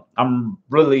slow.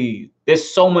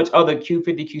 There's so much other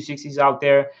Q50, Q60s out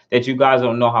there that you guys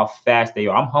don't know how fast they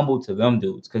are. I'm humble to them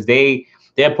dudes because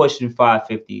they're pushing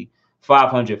 550,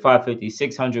 500, 550,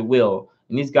 600 wheel.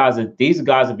 And these guys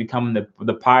are becoming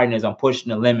the pioneers on pushing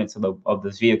the limits of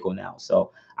this vehicle now.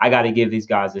 So I got to give these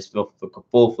guys this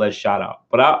full-fledged shout out.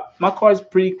 But my car is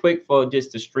pretty quick for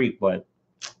just the street, but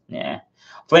yeah.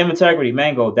 Flame integrity,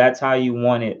 Mango. That's how you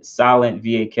want it. Silent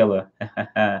VA killer.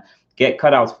 Get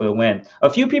cutouts for the win. A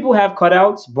few people have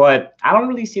cutouts, but I don't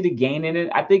really see the gain in it.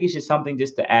 I think it's just something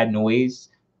just to add noise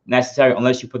necessary,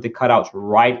 unless you put the cutouts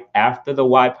right after the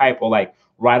Y pipe or like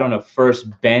right on the first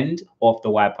bend off the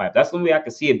Y pipe. That's the only way I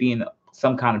can see it being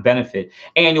some kind of benefit.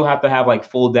 And you'll have to have like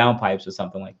full down pipes or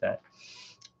something like that.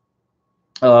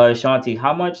 Shanti,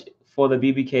 how much for the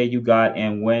BBK you got,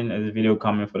 and when is the video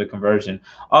coming for the conversion?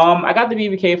 I got the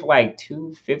BBK for like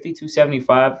 250,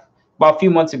 275 about a few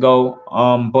months ago.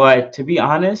 But to be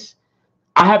honest,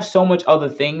 I have so much other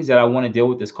things that I want to deal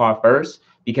with this car first,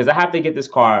 because I have to get this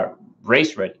car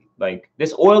race ready. Like,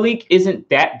 this oil leak isn't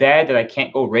that bad that I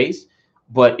can't go race,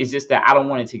 but it's just that I don't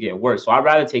want it to get worse. So I'd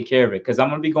rather take care of it, because I'm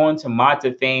going to be going to Mod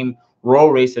to Fame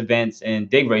road race events and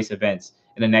dig race events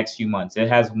in the next few months. He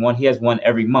has one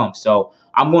every month. So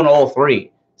I'm going to all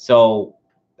three. So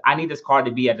I need this car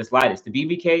to be at its lightest. The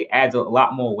BBK adds a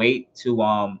lot more weight to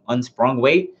unsprung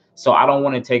weight. So I don't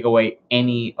want to take away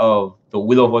any of the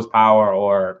wheel horsepower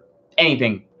or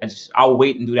anything. I'll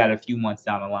wait and do that a few months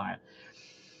down the line.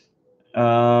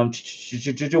 1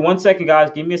 second, guys.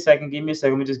 Give me a second. Let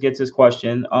me just get to this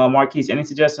question. Marquise, any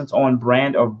suggestions on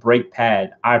brand of brake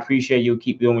pad? I appreciate you.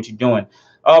 Keep doing what you're doing.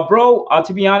 Bro,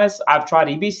 to be honest, I've tried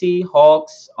EBC,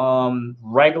 Hawks,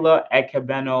 regular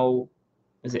Ecobeno,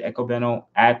 is it Ecobeno,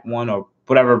 Act 1 or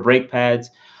whatever brake pads.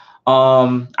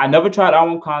 I never tried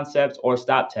R1 Concepts or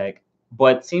Stop Tech,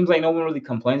 but seems like no one really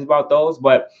complains about those.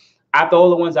 But after all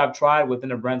the ones I've tried within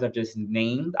the brands I've just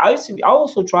named, I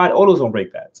also tried AutoZone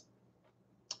brake pads.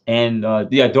 And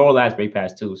yeah, Duralast brake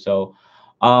pads too. So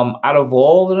out of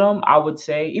all of them, I would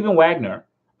say even Wagner,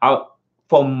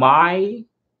 for my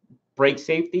brake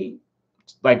safety,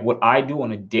 like what I do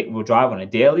will drive on a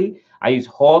daily, I use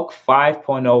Hawk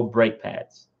 5.0 brake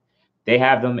pads. They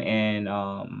have them in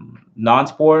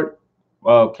non-sport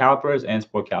calipers and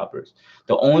sport calipers.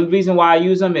 The only reason why I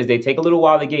use them is they take a little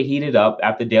while to get heated up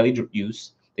after daily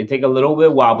use. They take a little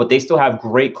bit while, but they still have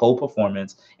great cold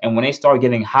performance. And when they start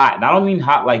getting hot, and I don't mean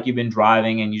hot like you've been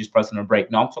driving and you're just pressing a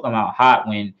brake. No, I'm talking about hot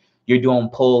when you're doing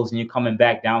pulls and you're coming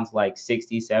back down to like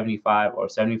 60, 75, or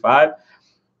 75.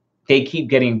 They keep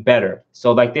getting better.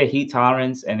 So like their heat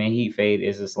tolerance and their heat fade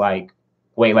is just like,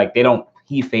 wait, like they don't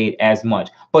heat fade as much.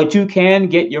 But you can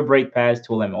get your brake pads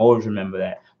to a limit. Always remember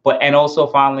that. And also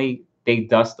finally, they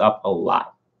dust up a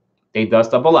lot. They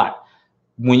dust up a lot.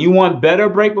 When you want better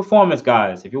brake performance,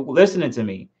 guys, if you're listening to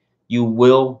me, you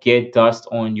will get dust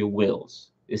on your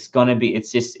wheels. It's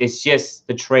just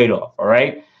the trade-off. All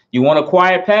right. You want a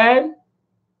quiet pad,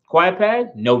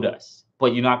 no dust.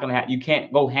 But you're not gonna you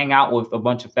can't go hang out with a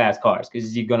bunch of fast cars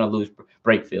because you're gonna lose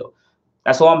brake feel.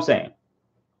 That's all I'm saying.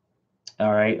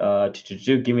 All right,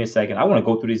 give me a second. I want to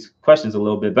go through these questions a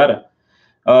little bit better.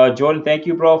 Jordan, thank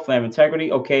you, bro. Flame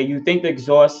integrity. Okay, you think the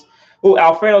exhaust? Oh,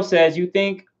 Alfredo says you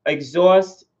think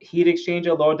exhaust heat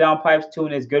exchanger lower downpipes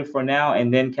tune is good for now,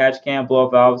 and then catch can blow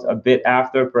valves a bit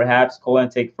after, perhaps cool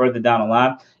intake further down the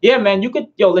line. Yeah, man, you could.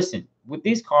 Yo, listen. With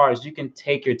these cars, you can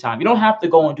take your time. You don't have to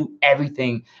go and do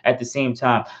everything at the same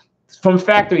time. From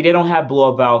factory, they don't have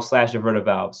blow valves / diverter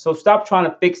valves. So stop trying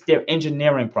to fix their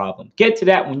engineering problem. Get to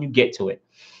that when you get to it.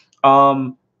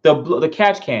 The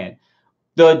catch can.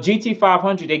 The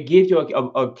GT500, they give you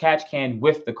a catch can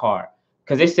with the car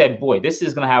because they said, boy, this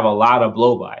is going to have a lot of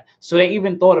blow by. So they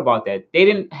even thought about that. They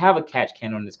didn't have a catch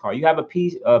can on this car. You have a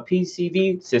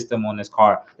PCV system on this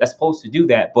car that's supposed to do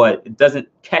that, but it doesn't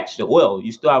catch the oil.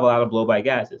 You still have a lot of blow by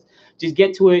gases. Just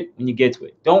get to it when you get to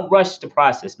it. Don't rush the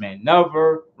process, man.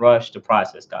 Never rush the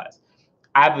process, guys.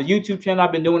 I have a YouTube channel.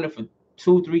 I've been doing it for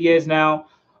 2-3 years now.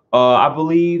 I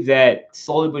believe that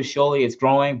slowly but surely it's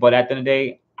growing, but at the end of the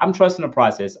day, I'm trusting the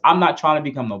process. I'm not trying to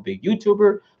become no big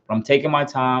YouTuber, but I'm taking my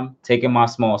time, taking my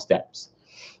small steps.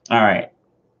 All right.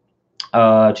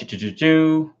 1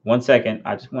 second.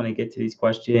 I just want to get to these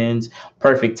questions.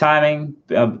 Perfect timing.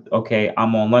 Okay,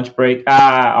 I'm on lunch break.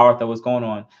 Arthur, what's going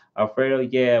on? Alfredo,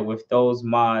 yeah, with those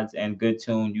mods and good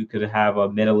tune, you could have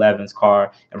a mid-11s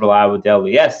car and reliable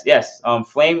deli. Yes.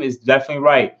 Flame is definitely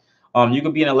right. You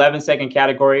could be an 11-second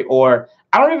category, or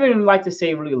I don't even like to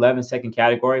say really 11-second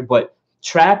category, but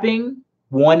trapping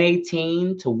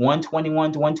 118 to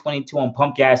 121 to 122 on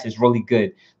pump gas is really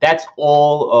good. That's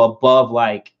all above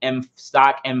like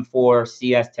stock M4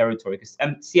 CS territory, because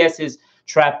CS is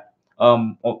trap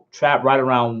right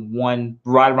around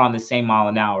the same mile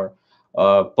an hour.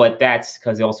 But that's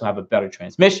because they also have a better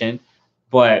transmission.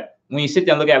 But when you sit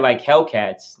there and look at like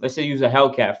Hellcats, let's say use a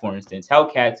Hellcat for instance.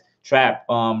 Hellcats trap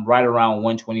right around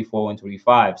 124,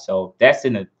 125. So that's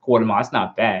in a quarter mile. That's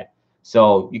not bad.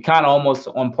 So you're kind of almost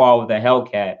on par with a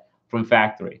Hellcat from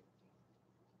factory.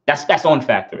 That's on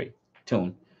factory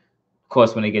tune. Of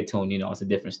course, when they get tuned, you know, it's a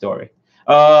different story.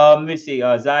 Let me see.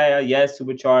 Zaya, yes,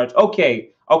 supercharged.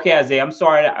 Okay, Isaiah. I'm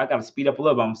sorry, I gotta speed up a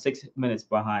little bit. I'm 6 minutes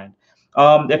behind.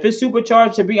 If it's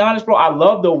supercharged, to be honest, bro, I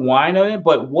love the whine of it,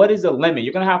 but what is the limit?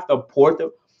 You're gonna have to port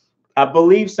the. I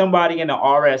believe somebody in the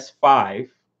RS5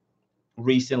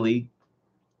 recently,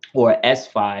 or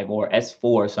S5 or S4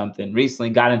 or something, recently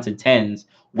got into 10s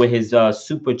with his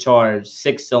supercharged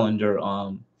 6-cylinder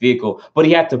vehicle, but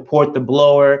he had to port the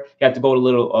blower. He had to go to a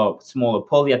little smaller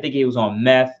pulley. I think he was on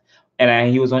meth,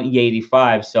 and he was on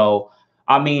E85. So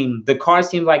I mean, the car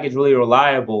seems like it's really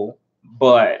reliable,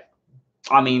 but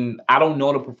I mean, I don't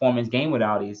know the performance game with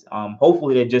Audis.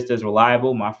 Hopefully they're just as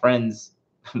reliable. My friends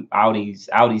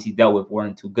Audis he dealt with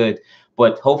weren't too good,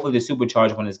 but hopefully the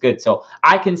supercharged one is good. So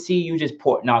I can see you just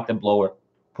porting out the blower,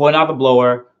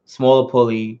 smaller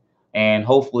pulley, and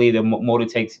hopefully the motor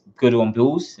takes good on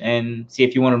boost, and see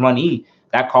if you want to run E.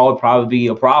 That car would probably be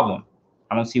a problem.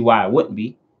 I don't see why it wouldn't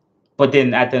be. But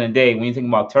then at the end of the day, when you think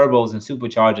about turbos and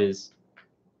superchargers,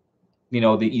 you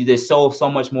know, there's so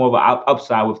much more of an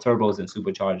upside with turbos and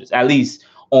superchargers, at least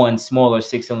on smaller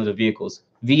 6-cylinder vehicles.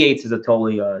 V8s is a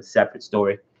totally separate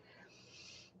story.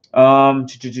 Captain,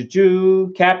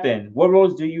 what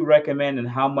roads do you recommend and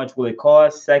how much will it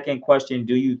cost? Second question,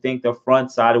 do you think the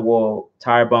front sidewall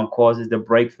tire bump causes the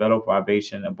brake pedal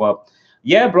vibration above?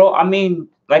 Yeah, bro. I mean,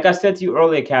 like I said to you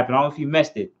earlier, Captain, I don't know if you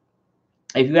missed it.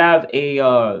 If you have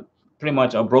a pretty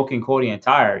much a broken Cordian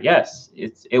tire, yes,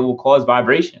 it will cause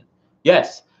vibration.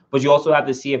 Yes, but you also have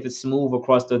to see if it's smooth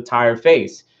across the tire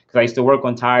face. Because I used to work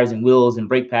on tires and wheels and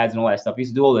brake pads and all that stuff. I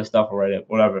used to do all this stuff already,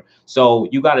 whatever. So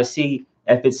you got to see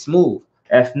if it's smooth.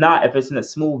 If not, if it's not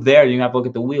smooth there, you have to look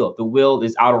at the wheel. The wheel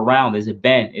is out of round. Is it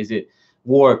bent? Is it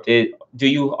warped? Is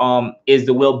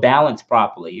the wheel balanced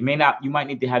properly? You might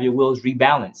need to have your wheels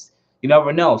rebalanced. You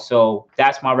never know. So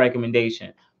that's my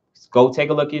recommendation. Go take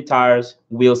a look at your tires,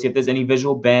 wheels, see if there's any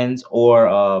visual bends or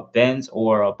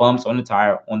bumps on the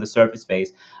tire on the surface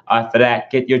face. After that,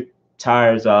 get your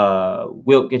tires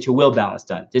get your wheel balance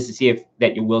done just to see if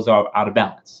that your wheels are out of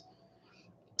balance.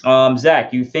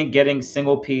 Zach, you think getting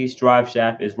single piece drive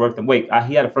shaft is worth the wait?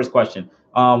 He had a first question.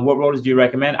 What rotors do you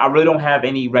recommend? I really don't have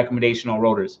any recommendation on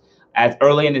rotors. As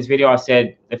early in this video, I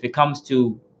said if it comes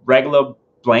to regular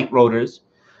blank rotors,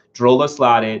 drilled or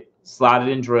slotted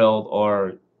and drilled,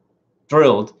 or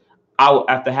drilled,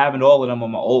 after having all of them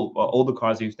on my older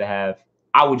cars I used to have,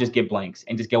 I would just get blanks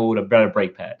and just go with a better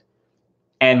brake pad.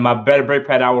 And my better brake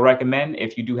pad I would recommend,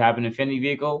 if you do have an Infiniti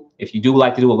vehicle, if you do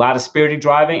like to do a lot of spirited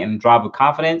driving and drive with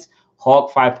confidence,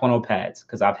 Hawk 5.0 pads,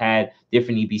 because I've had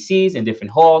different EBCs and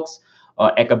different Hawks,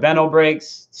 Ecobeno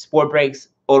brakes, Sport brakes,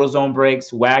 AutoZone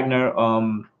brakes, Wagner,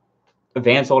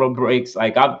 Advanced Auto brakes.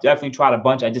 Like, I've definitely tried a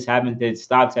bunch. I just haven't did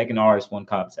StopTech and RS1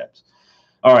 concepts.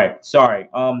 All right, sorry.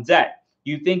 Zach,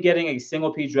 you think getting a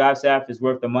single piece drive shaft is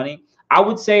worth the money? I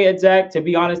would say, Zach, to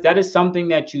be honest, that is something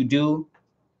that you do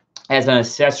as an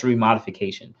accessory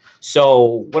modification.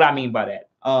 So what I mean by that,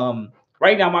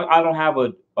 right now I don't have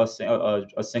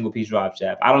a single piece drive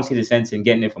shaft. I don't see the sense in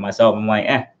getting it for myself. I'm like,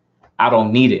 I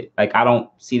don't need it. Like, I don't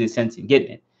see the sense in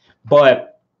getting it.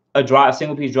 But a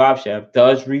single piece drive shaft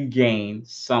does regain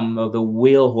some of the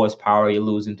wheel horsepower you're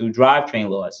losing through drivetrain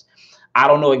loss. I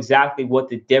don't know exactly what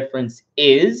the difference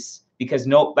is, because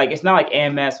it's not like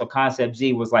AMS or Concept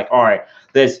Z was like, all right,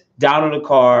 let's down the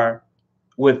car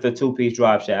with the 2-piece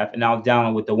drive shaft, and now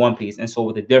down with the 1-piece, and so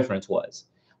what the difference was.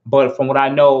 But from what I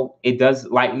know, it does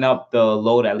lighten up the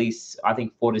load at least, I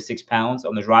think, 4 to 6 pounds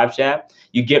on the drive shaft.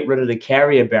 You get rid of the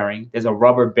carrier bearing. There's a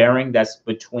rubber bearing that's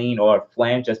between, or a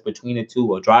flange that's between the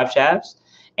two drive shafts,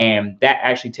 and that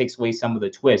actually takes away some of the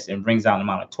twist and brings down the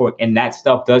amount of torque. And that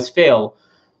stuff does fail.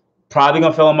 Probably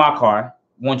gonna fail in my car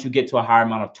once you get to a higher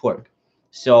amount of torque.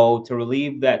 So to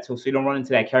relieve that, so you don't run into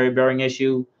that carrier bearing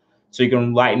issue, so you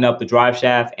can lighten up the drive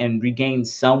shaft and regain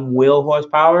some wheel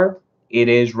horsepower, it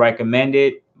is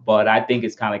recommended, but I think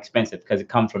it's kind of expensive because it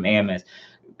comes from AMS.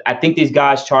 I think these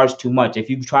guys charge too much. If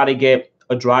you try to get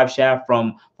a drive shaft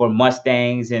for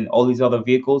Mustangs and all these other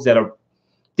vehicles they're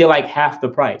like half the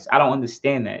price. I don't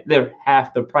understand that. They're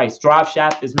half the price. Drive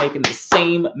shaft is making the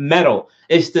same metal.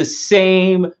 It's the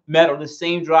same metal, the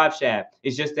same drive shaft.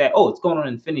 It's just that, it's going on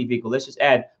an Infiniti vehicle. Let's just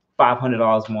add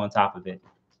 $500 more on top of it.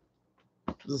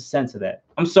 There's a sense of that.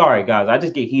 I'm sorry, guys. I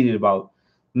just get heated about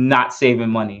not saving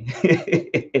money.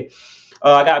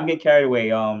 I'm getting carried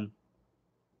away. All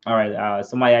right.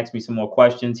 Somebody asked me some more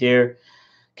questions here.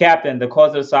 Captain, the cause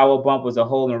of the sidewall bump was a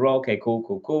hole in the road. Okay, cool,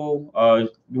 cool, cool.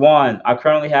 One, I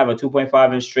currently have a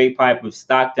 2.5-inch straight pipe with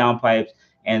stock downpipes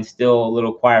and still a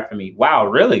little quiet for me. Wow,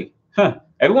 really? Huh.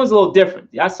 Everyone's a little different.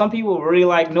 Yeah, some people really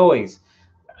like noise.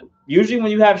 Usually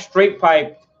when you have straight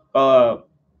pipe car,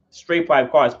 it's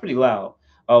pretty loud.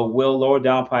 Will lower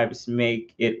downpipes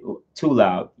make it too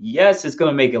loud? Yes, it's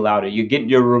gonna make it louder.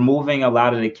 You're removing a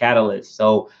lot of the catalyst,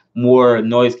 so more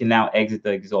noise can now exit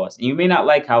the exhaust. And you may not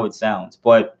like how it sounds,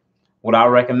 but what I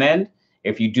recommend,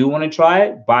 if you do want to try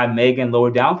it, buy MEGEN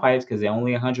lower downpipes because they're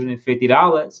only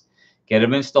 $150. Get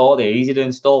them installed. They're easy to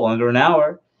install, under an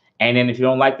hour. And then if you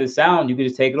don't like the sound, you can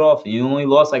just take it off. And you only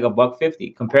lost like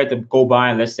 $150 compared to go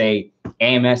buying, let's say,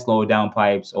 AMS lower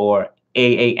downpipes or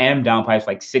AAM downpipes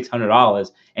like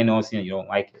 $600, and you don't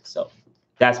like it. So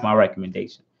that's my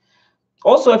recommendation.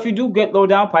 Also, if you do get low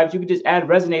downpipes, you can just add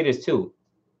resonators too.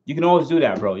 You can always do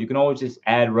that, bro. You can always just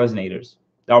add resonators.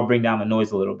 That'll bring down the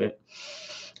noise a little bit.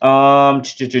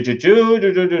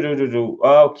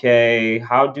 Okay,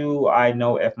 how do I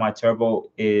know if my turbo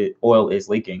oil is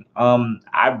leaking?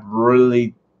 I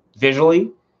really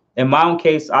visually, in my own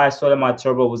case, I saw that my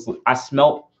turbo was. I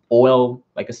smelled oil,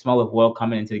 like a smell of oil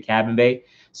coming into the cabin bay.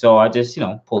 So I just,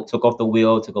 took off the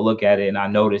wheel, took a look at it, and I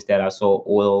noticed that I saw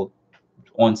oil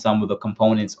on some of the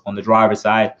components on the driver's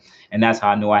side, and that's how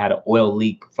I knew I had an oil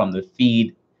leak from the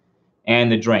feed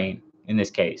and the drain in this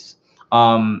case.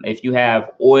 If you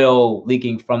have oil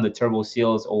leaking from the turbo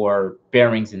seals or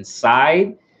bearings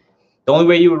inside, the only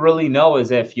way you would really know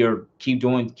is if you keep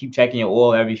checking your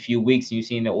oil every few weeks and you're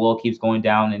seeing the oil keeps going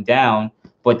down and down.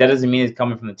 But that doesn't mean it's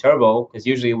coming from the turbo, because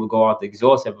usually it would go out the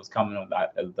exhaust if it was coming on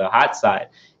the hot side.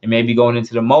 It may be going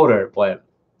into the motor, but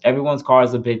everyone's car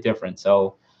is a bit different.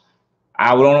 So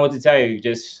I don't know what to tell you.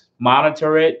 Just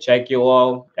monitor it, check your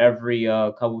oil every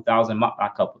couple thousand miles,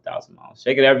 not couple thousand miles.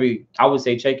 Check it I would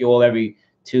say check your oil every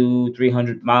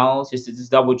 200-300 miles, just to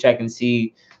double check and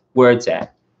see where it's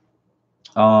at.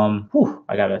 I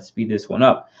gotta speed this one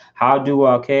up. How do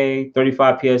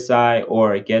 35 psi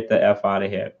or get the F out of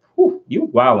here?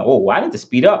 Wow. Oh, I need to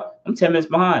speed up. I'm 10 minutes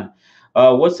behind.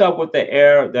 What's up with the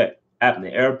AirPlay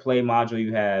module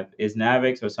you have? Is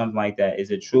NAVIKS or something like that? Is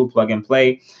it true plug and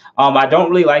play? I don't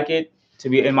really like it. To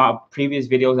be in my previous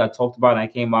videos I talked about, and I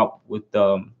came out with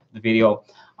the video.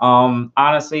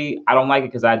 Honestly, I don't like it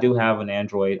because I do have an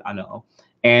Android, I know.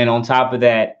 And on top of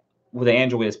that, with the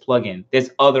Android is plug-in.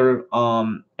 There's other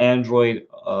Android,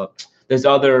 there's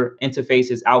other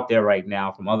interfaces out there right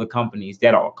now from other companies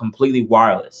that are completely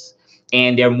wireless,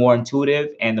 and they're more intuitive.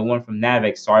 And the one from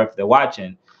NAVIKS, sorry if they're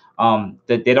watching,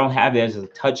 that they don't have that as a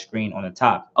touch screen on the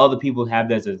top. Other people have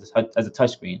that as a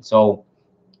touch screen, so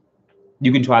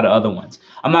you can try the other ones.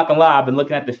 I'm not gonna lie, I've been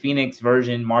looking at the Phoenix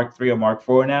version Mark 3 or Mark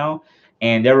 4 now,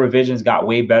 and their revisions got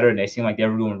way better, and they seem like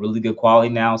they're doing really good quality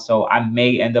now. So I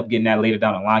may end up getting that later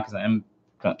down the line, because I am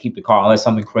gonna keep the car unless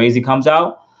something crazy comes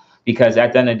out. Because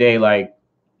at the end of the day, like,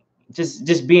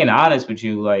 just being honest with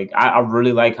you, like, I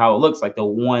really like how it looks, like the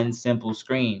one simple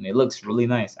screen. It looks really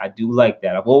nice. I do like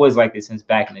that. I've always liked it since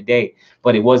back in the day,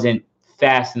 but it wasn't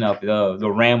fast enough.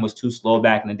 The RAM was too slow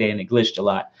back in the day, and it glitched a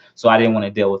lot, so I didn't want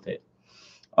to deal with it.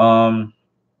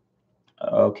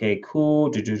 Okay,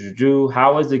 cool.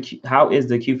 How is the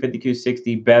Q50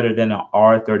 Q60 better than an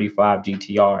R35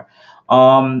 GTR?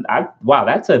 Wow,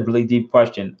 that's a really deep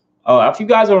question. If you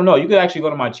guys don't know, you could actually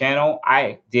go to my channel.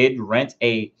 I did rent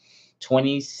a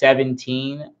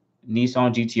 2017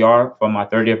 Nissan GTR for my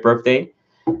 30th birthday,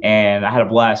 and I had a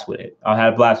blast with it. I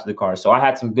had a blast with the car. So I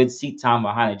had some good seat time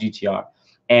behind the GTR.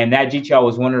 And that GTR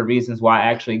was one of the reasons why I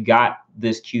actually got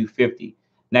this Q50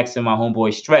 next to my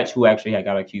homeboy Stretch, who actually had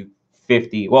got a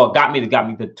Q50. Well, got me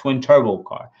the twin turbo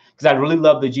car, because I really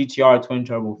love the GTR twin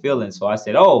turbo feeling. So I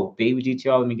said, oh, baby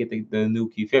GTR, let me get the new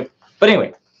Q50. But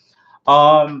anyway,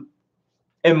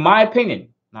 in my opinion,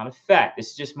 not a fact,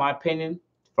 it's just my opinion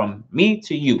from me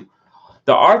to you.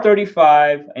 The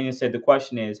R35, and you said the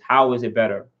question is, how is it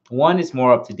better? One, is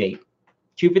more up to date.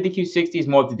 Q50 Q60 is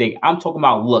more up to date. I'm talking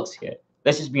about looks here.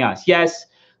 Let's just be honest. Yes,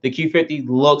 the Q50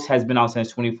 looks has been out since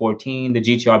 2014. The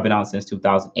GTR been out since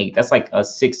 2008. That's like a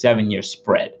 6-7 year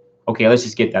spread. Okay, let's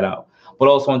just get that out. But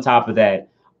also on top of that,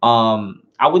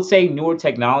 I would say newer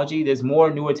technology. There's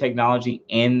more newer technology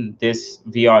in this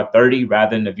VR30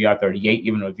 rather than the VR38.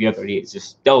 Even though the VR38 is just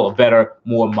still a better,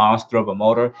 more monster of a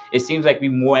motor. It seems like we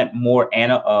more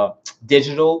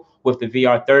digital with the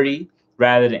VR30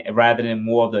 rather than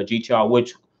more of the GTR,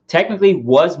 which technically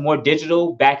was more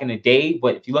digital back in the day,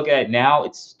 but if you look at it now,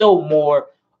 it's still more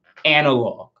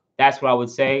analog. That's what I would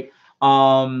say.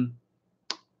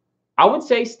 I I would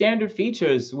say standard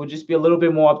features would just be a little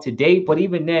bit more up to date. But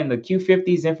even then, the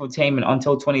Q50's infotainment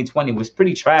until 2020 was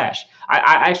pretty trash.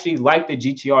 I actually like the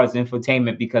GTR's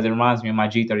infotainment because it reminds me of my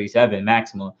G37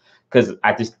 Maxima, because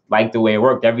I just like the way it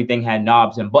worked. Everything had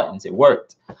knobs and buttons. It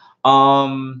worked.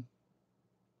 I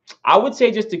would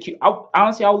say just the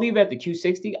honestly, I'll leave it at the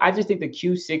Q60. I just think the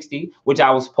Q60, which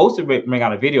I was supposed to bring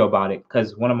out a video about it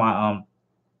because one of my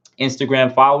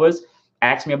Instagram followers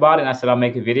asked me about it, and I said I'll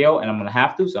make a video, and I'm gonna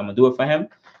have to, so I'm gonna do it for him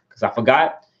because I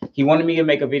forgot. He wanted me to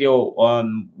make a video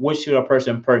on what should a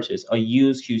person purchase, a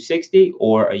used Q60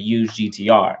 or a used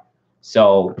GTR.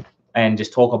 So, and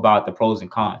just talk about the pros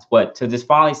and cons. But to just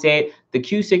finally say it, the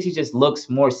Q60 just looks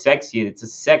more sexy. It's a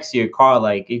sexier car.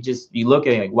 Like, it just, you look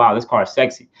at it like, wow, this car is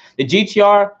sexy. The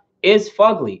GTR is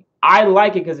fugly. I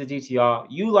like it because of GTR.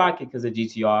 You like it because of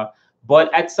GTR.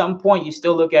 But at some point, you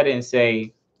still look at it and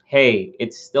say, hey,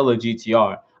 it's still a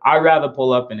GTR. I'd rather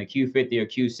pull up in a Q50 or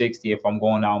Q60 if I'm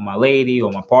going out with my lady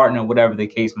or my partner, whatever the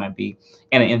case might be,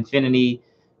 and an Infinity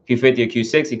Q50 or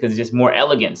Q60 because it's just more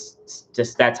elegance. It's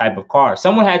just that type of car.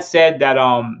 Someone had said that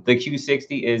the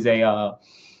Q60 is a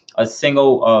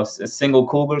single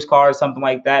Cougar's car or something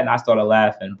like that, and I started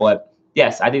laughing. But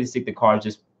yes, I did think the car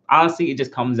just, honestly, it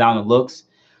just comes down to looks.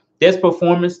 There's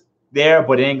performance there,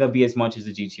 but it ain't gonna be as much as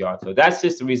the GTR. So that's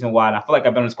just the reason why. And I feel like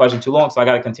I've been on this question too long, so I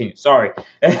gotta continue. Sorry.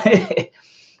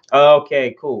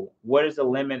 Okay, cool. What is the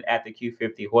limit at the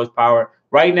Q50 horsepower?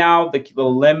 Right now, the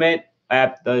limit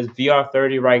at the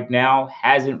VR30 right now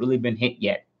hasn't really been hit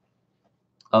yet.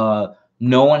 No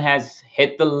one has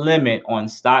hit the limit on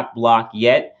stock block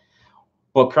yet,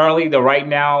 but currently, right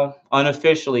now,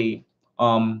 unofficially,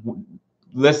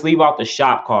 let's leave out the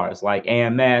shop cars like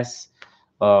AMS,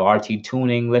 RT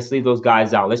Tuning. Let's leave those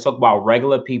guys out. Let's talk about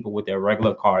regular people with their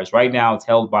regular cars. Right now, it's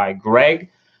held by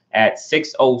Greg at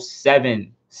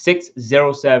 607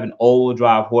 all-wheel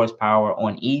drive horsepower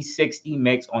on E60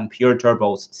 mix on pure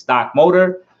turbos, stock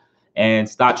motor and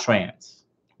stock trans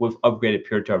with upgraded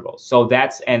pure turbos. So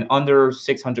that's an under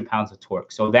 600 pounds of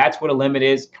torque. So that's what the limit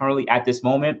is currently at this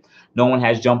moment. No one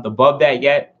has jumped above that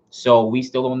yet. So we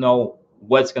still don't know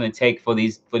what's going to take for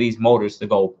these motors to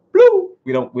go blue.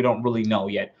 We don't really know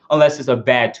yet, unless it's a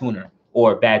bad tuner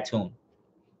or a bad tune.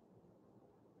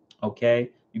 Okay,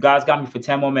 you guys got me for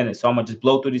 10 more minutes, so I'm gonna just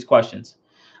blow through these questions.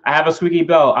 I have a squeaky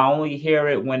bell. I only hear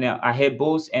it when I hit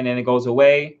boost and then it goes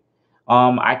away.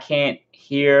 I can't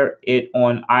hear it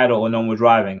on idle or no one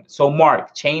driving. So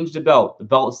Mark, change the belt. The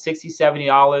belt is $60,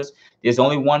 $70. There's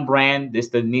only one brand. This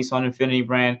is the Nissan Infinity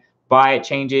brand. Buy it,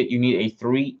 change it. You need a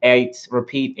 3/8,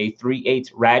 repeat, a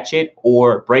 3/8 ratchet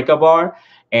or breaker bar,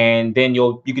 and then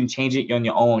you can change it on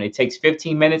your own. It takes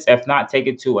 15 minutes. If not, take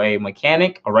it to a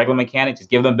mechanic, a regular mechanic. Just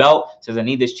give them a belt. Says I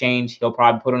need this change. He'll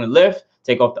probably put on a lift,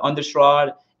 take off the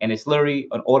understrut, and it's literally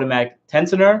an automatic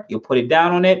tensioner. You'll put it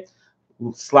down on it,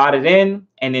 slide it in,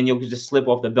 and then you'll just slip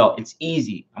off the belt. It's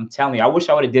easy. I'm telling you. I wish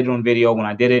I would have did it on video when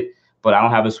I did it, but I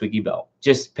don't have a squeaky belt.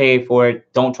 Just pay for it.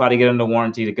 Don't try to get under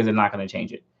warranty because they're not going to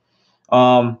change it.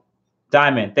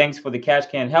 Diamond, thanks for the cash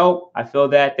can help. I feel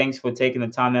that. Thanks for taking the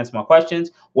time to answer my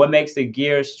questions. What makes the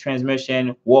gears,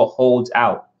 transmission, what holds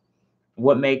out?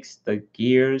 What makes the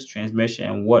gears, transmission,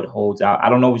 and what holds out? I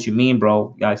don't know what you mean,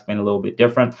 bro. You gotta explain a little bit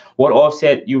different. What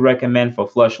offset you recommend for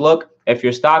flush look? If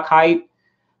your stock height,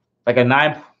 like a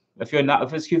 9, if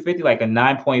it's Q50, like a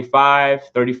 9.5,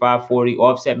 35, 40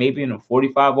 offset, maybe in a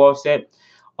 45 offset.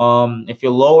 If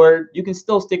you're lower, you can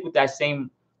still stick with that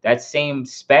same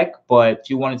spec, but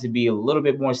you want it to be a little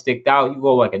bit more sticked out, you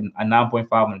go like a 9.5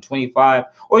 on a 25,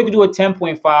 or you can do a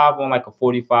 10.5 on like a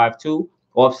 45 too,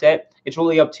 offset. It's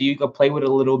really up to you. You can play with it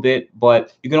a little bit,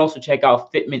 but you can also check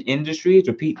out Fitment Industries,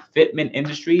 repeat, Fitment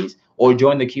Industries, or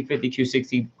join the Q50,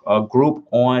 Q60 group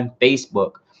on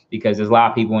Facebook, because there's a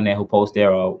lot of people in there who post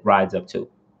their rides up too.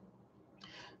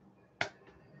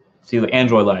 See, the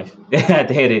Android life. I had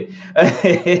to hit it.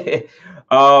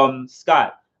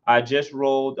 Scott, I just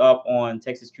rolled up on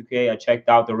Texas QK. I checked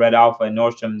out the Red Alpha and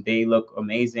Nordstrom. They look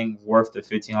amazing, worth the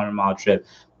 1,500-mile trip.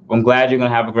 I'm glad you're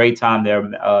going to have a great time there,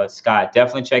 Scott.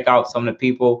 Definitely check out some of the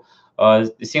people.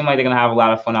 It seems like they're going to have a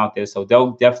lot of fun out there. So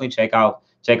they'll definitely check out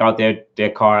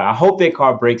their car. I hope their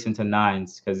car breaks into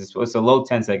 9s because it's a low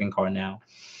 10-second car now.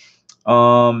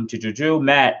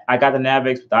 Matt, I got the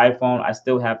NAVIKS with the iPhone. I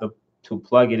still have to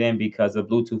plug it in because the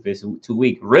Bluetooth is too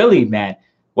weak. Really, Matt?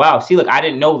 Wow. See, look, I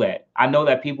didn't know that. I know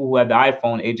that people who have the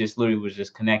iPhone, it just literally was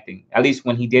just connecting. At least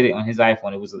when he did it on his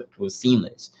iPhone, it was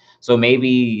seamless. So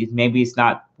maybe it's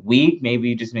not weak. Maybe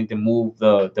you just need to move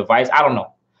the device. I don't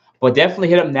know. But definitely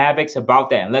hit up NAVIKS about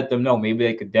that and let them know. Maybe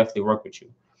they could definitely work with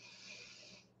you.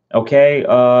 Okay,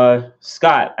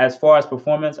 Scott, as far as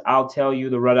performance, I'll tell you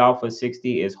the Red Alpha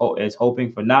 60 is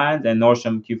hoping for nines, and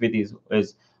Nordstrom Q50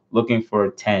 is looking for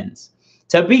tens.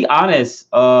 To be honest,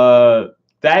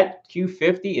 that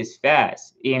Q50 is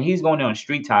fast, and he's going on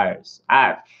street tires.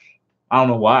 I don't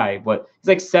know why, but it's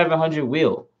like 700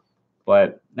 wheel.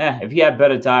 But if he had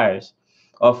better tires.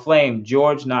 Flame,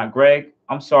 George, not Greg.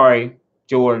 I'm sorry,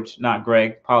 George, not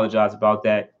Greg. Apologize about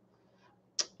that.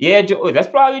 Yeah, that's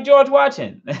probably George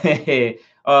watching.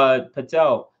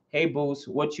 Patel, hey Boost,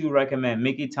 what you recommend?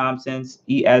 Mickey Thompson's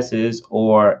ES's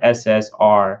or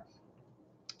SSR?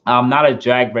 I'm not a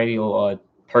drag radio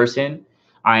person.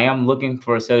 I am looking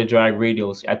for a set of drag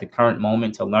radios at the current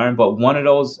moment to learn, but one of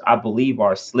those I believe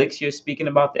are slicks. You're speaking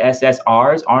about the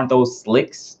SSRs, aren't those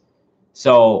slicks?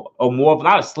 So, or more of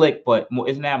not a slick, but more,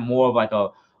 isn't that more of like a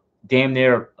damn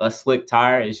near a slick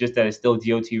tire? It's just that it's still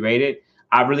DOT rated.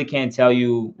 I really can't tell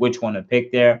you which one to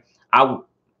pick there.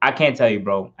 I can't tell you,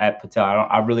 bro. At Patel,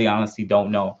 I really honestly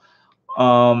don't know.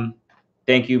 Um,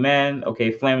 Thank you, man.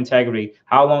 Okay, flame integrity.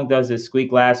 How long does this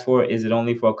squeak last for? Is it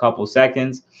only for a couple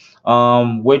seconds?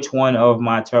 Which one of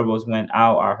my turbos went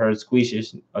out? I heard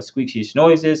squeakish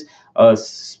noises. A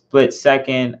split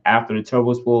second after the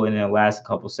turbo spool, and then it lasts a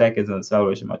couple seconds. And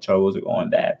acceleration, my turbos are going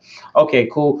bad. Okay,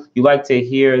 cool. You like to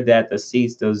hear that the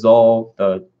seats dissolve?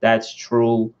 That's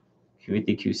true.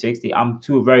 Q50, Q60. I'm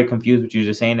too very confused with you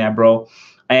just saying that, bro.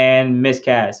 And Miss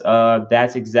Cass,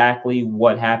 that's exactly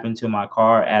what happened to my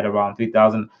car at around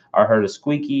 3,000. I heard a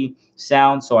squeaky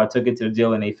sound, so I took it to the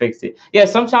dealer and they fixed it. Yeah,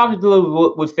 sometimes the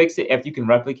dealer would fix it if you can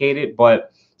replicate it,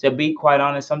 but to be quite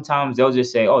honest, sometimes they'll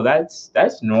just say, "Oh, that's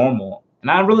normal," and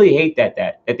I really hate that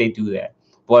they do that.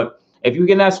 But if you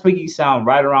get that squeaky sound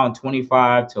right around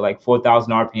 25 to like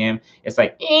 4,000 RPM, it's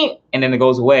like, and then it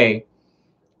goes away.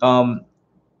 Um,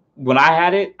 when I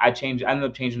had it, I ended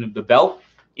up changing the belt,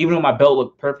 even though my belt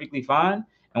looked perfectly fine.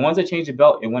 And once I changed the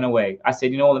belt, it went away. I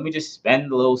said, you know what, let me just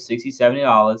spend the little $60,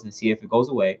 $70 and see if it goes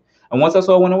away. And once I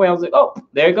saw it went away, I was like, oh,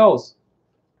 there it goes.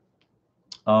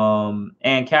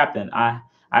 And Captain, I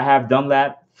have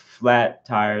Dunlap flat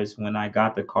tires when I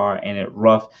got the car and it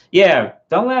rough. Yeah,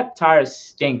 Dunlap tires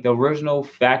stink. The original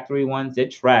factory ones, they're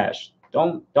trash.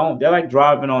 Don't. They're like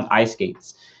driving on ice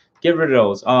skates. Get rid of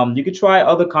those. You could try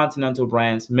other Continental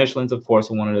brands. Michelin's, of course,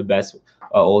 are one of the best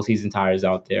all season tires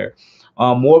out there.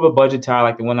 More of a budget tire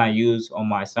like the one I use on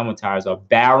my summer tires are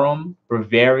BARUM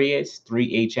Bravarius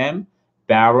 3HM.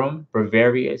 BARUM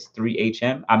Bravarius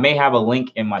 3HM. I may have a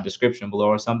link in my description below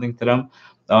or something to them.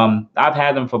 I've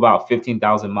had them for about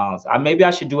 15,000 miles. Maybe I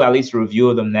should do at least a review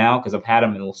of them now because I've had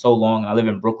them in so long. I live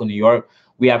in Brooklyn, New York.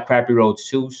 We have crappy roads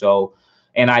too, so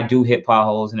and I do hit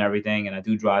potholes and everything, and I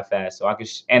do drive fast. So I could,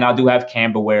 and I do have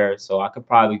camber wear, so I could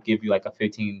probably give you like a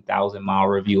 15,000 mile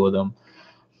review of them.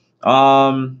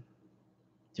 1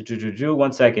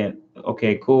 second.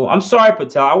 Okay, cool. I'm sorry,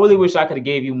 Patel. I really wish I could have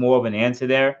gave you more of an answer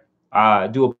there. I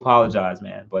do apologize,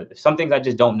 man. But some things I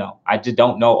just don't know. I just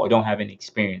don't know or don't have any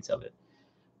experience of it.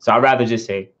 So I'd rather just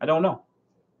say, I don't know.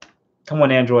 Come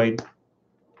on, Android.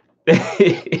 All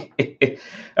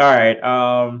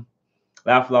right.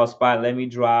 Laugh loud spot. Let me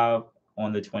drive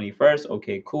on the 21st.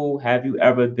 Okay, cool. Have you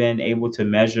ever been able to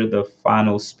measure the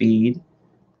final speed?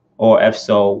 Or if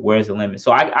so, where's the limit?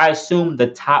 So I assume the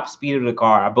top speed of the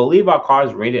car. I believe our car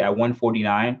is rated at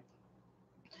 149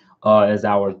 as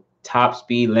our top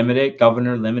speed limited,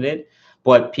 governor limited.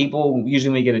 But people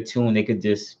usually when they get a tune, they could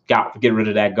just get rid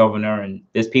of that governor. And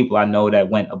there's people I know that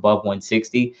went above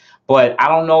 160. But I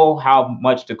don't know how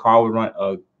much the car would run,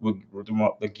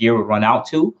 the gear would run out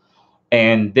to.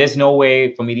 And there's no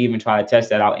way for me to even try to test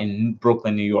that out in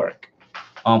Brooklyn, New York.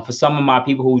 For some of my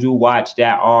people who do watch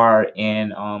that are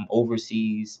in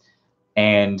overseas,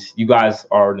 and you guys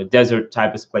are in the desert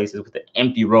type of places with the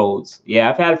empty roads. Yeah,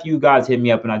 I've had a few guys hit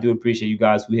me up, and I do appreciate you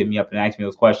guys who hit me up and ask me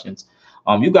those questions.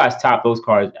 You guys top those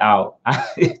cars out,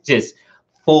 just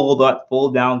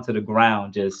full down to the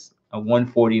ground, just a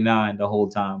 149 the whole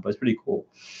time. But it's pretty cool.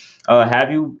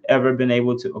 Have you ever been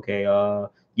able to? Okay.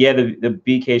 Yeah, the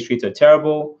BK streets are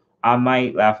terrible. I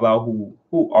might laugh loud.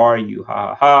 Who are you?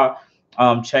 Ha ha.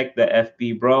 Check the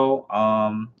FB, bro.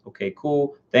 Okay,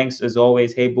 cool. Thanks as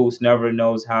always. Hey, Boost never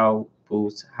knows how.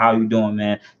 Boost, how you doing,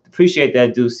 man? Appreciate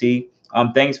that, Deucey.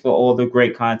 Thanks for all the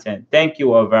great content. Thank you,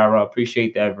 Avara.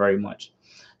 Appreciate that very much.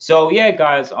 So yeah,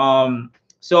 guys.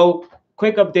 So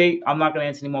quick update. I'm not gonna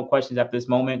answer any more questions at this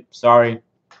moment. Sorry.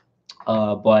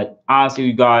 But honestly,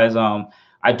 you guys,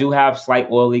 I do have slight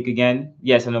oil leak again.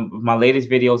 Yes, in my latest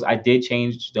videos, I did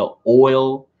change the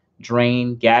oil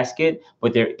drain gasket,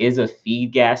 but there is a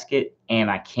feed gasket and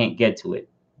I can't get to it.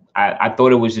 I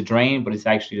thought it was the drain, but it's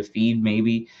actually the feed.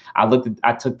 Maybe I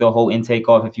took the whole intake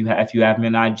off. If you have me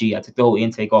on IG, I took the whole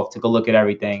intake off. Took a look at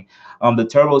everything. The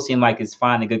turbo seemed like it's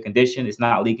fine in good condition. It's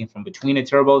not leaking from between the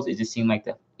turbos. It just seemed like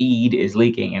the feed is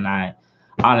leaking, and I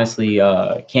honestly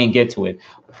can't get to it.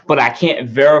 But I can't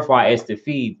verify it's the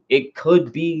feed. It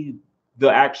could be the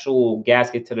actual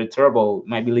gasket to the turbo. It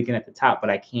might be leaking at the top, but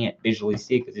I can't visually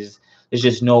see it because there's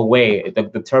just no way.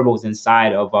 The turbo is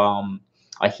inside of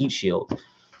a heat shield.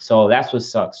 So that's what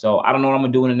sucks. So I don't know what I'm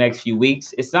gonna do in the next few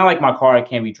weeks. It's not like my car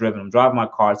can't be driven. I'm driving my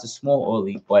car. It's a small oil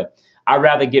leak, but I'd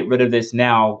rather get rid of this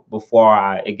now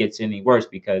before it gets any worse,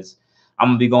 because I'm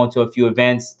gonna be going to a few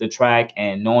events, the track,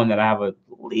 and knowing that I have a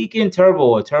leaking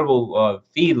turbo, a turbo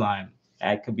feed line,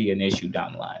 that could be an issue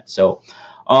down the line. So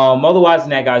otherwise than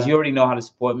that, guys, you already know how to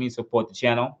support me, support the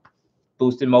channel.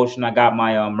 BoostinMotion, I got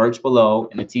my merch below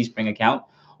in the Teespring account.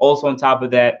 Also, on top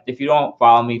of that, if you don't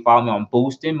follow me on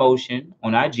BoostinMotion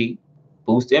on IG.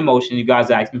 BoostinMotion. You guys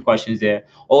ask me questions there.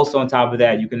 Also, on top of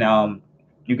that, you can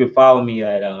follow me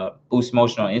at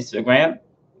BoostinMotion on Instagram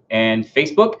and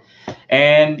Facebook.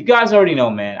 And you guys already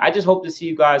know, man. I just hope to see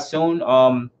you guys soon.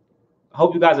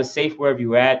 Hope you guys are safe wherever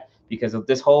you're at, because of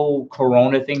this whole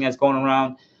Corona thing that's going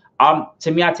around.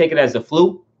 To me, I take it as the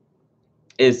flu.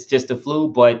 It's just the flu,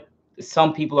 but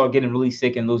some people are getting really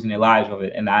sick and losing their lives of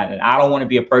it. And I don't want to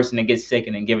be a person that gets sick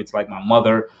and then give it to like my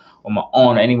mother or my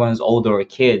aunt or anyone who's older or a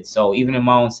kid. So even in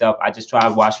my own self, I just try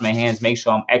to wash my hands, make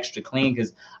sure I'm extra clean,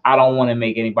 because I don't want to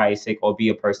make anybody sick or be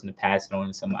a person to pass it on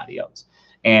to somebody else.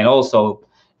 And also,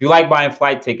 if you like buying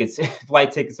flight tickets,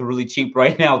 flight tickets are really cheap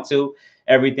right now too.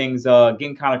 Everything's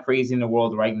getting kind of crazy in the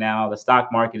world right now. The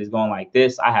stock market is going like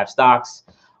this. I have stocks.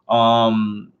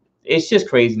 It's just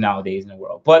crazy nowadays in the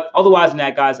world. But otherwise than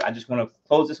that, guys, I just want to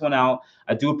close this one out.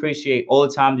 I do appreciate all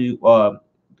the time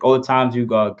you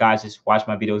guys just watch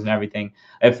my videos and everything.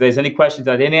 If there's any questions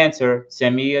I didn't answer,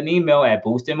 send me an email at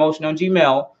boostinmotion on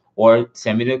Gmail, or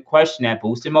send me the question at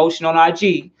boostinmotion on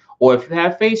IG, or if you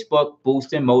have Facebook,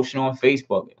 boostinmotion on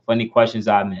Facebook for any questions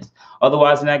I missed.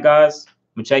 Otherwise than that, guys, I'm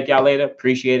gonna check y'all later.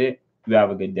 Appreciate it. You have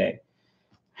a good day.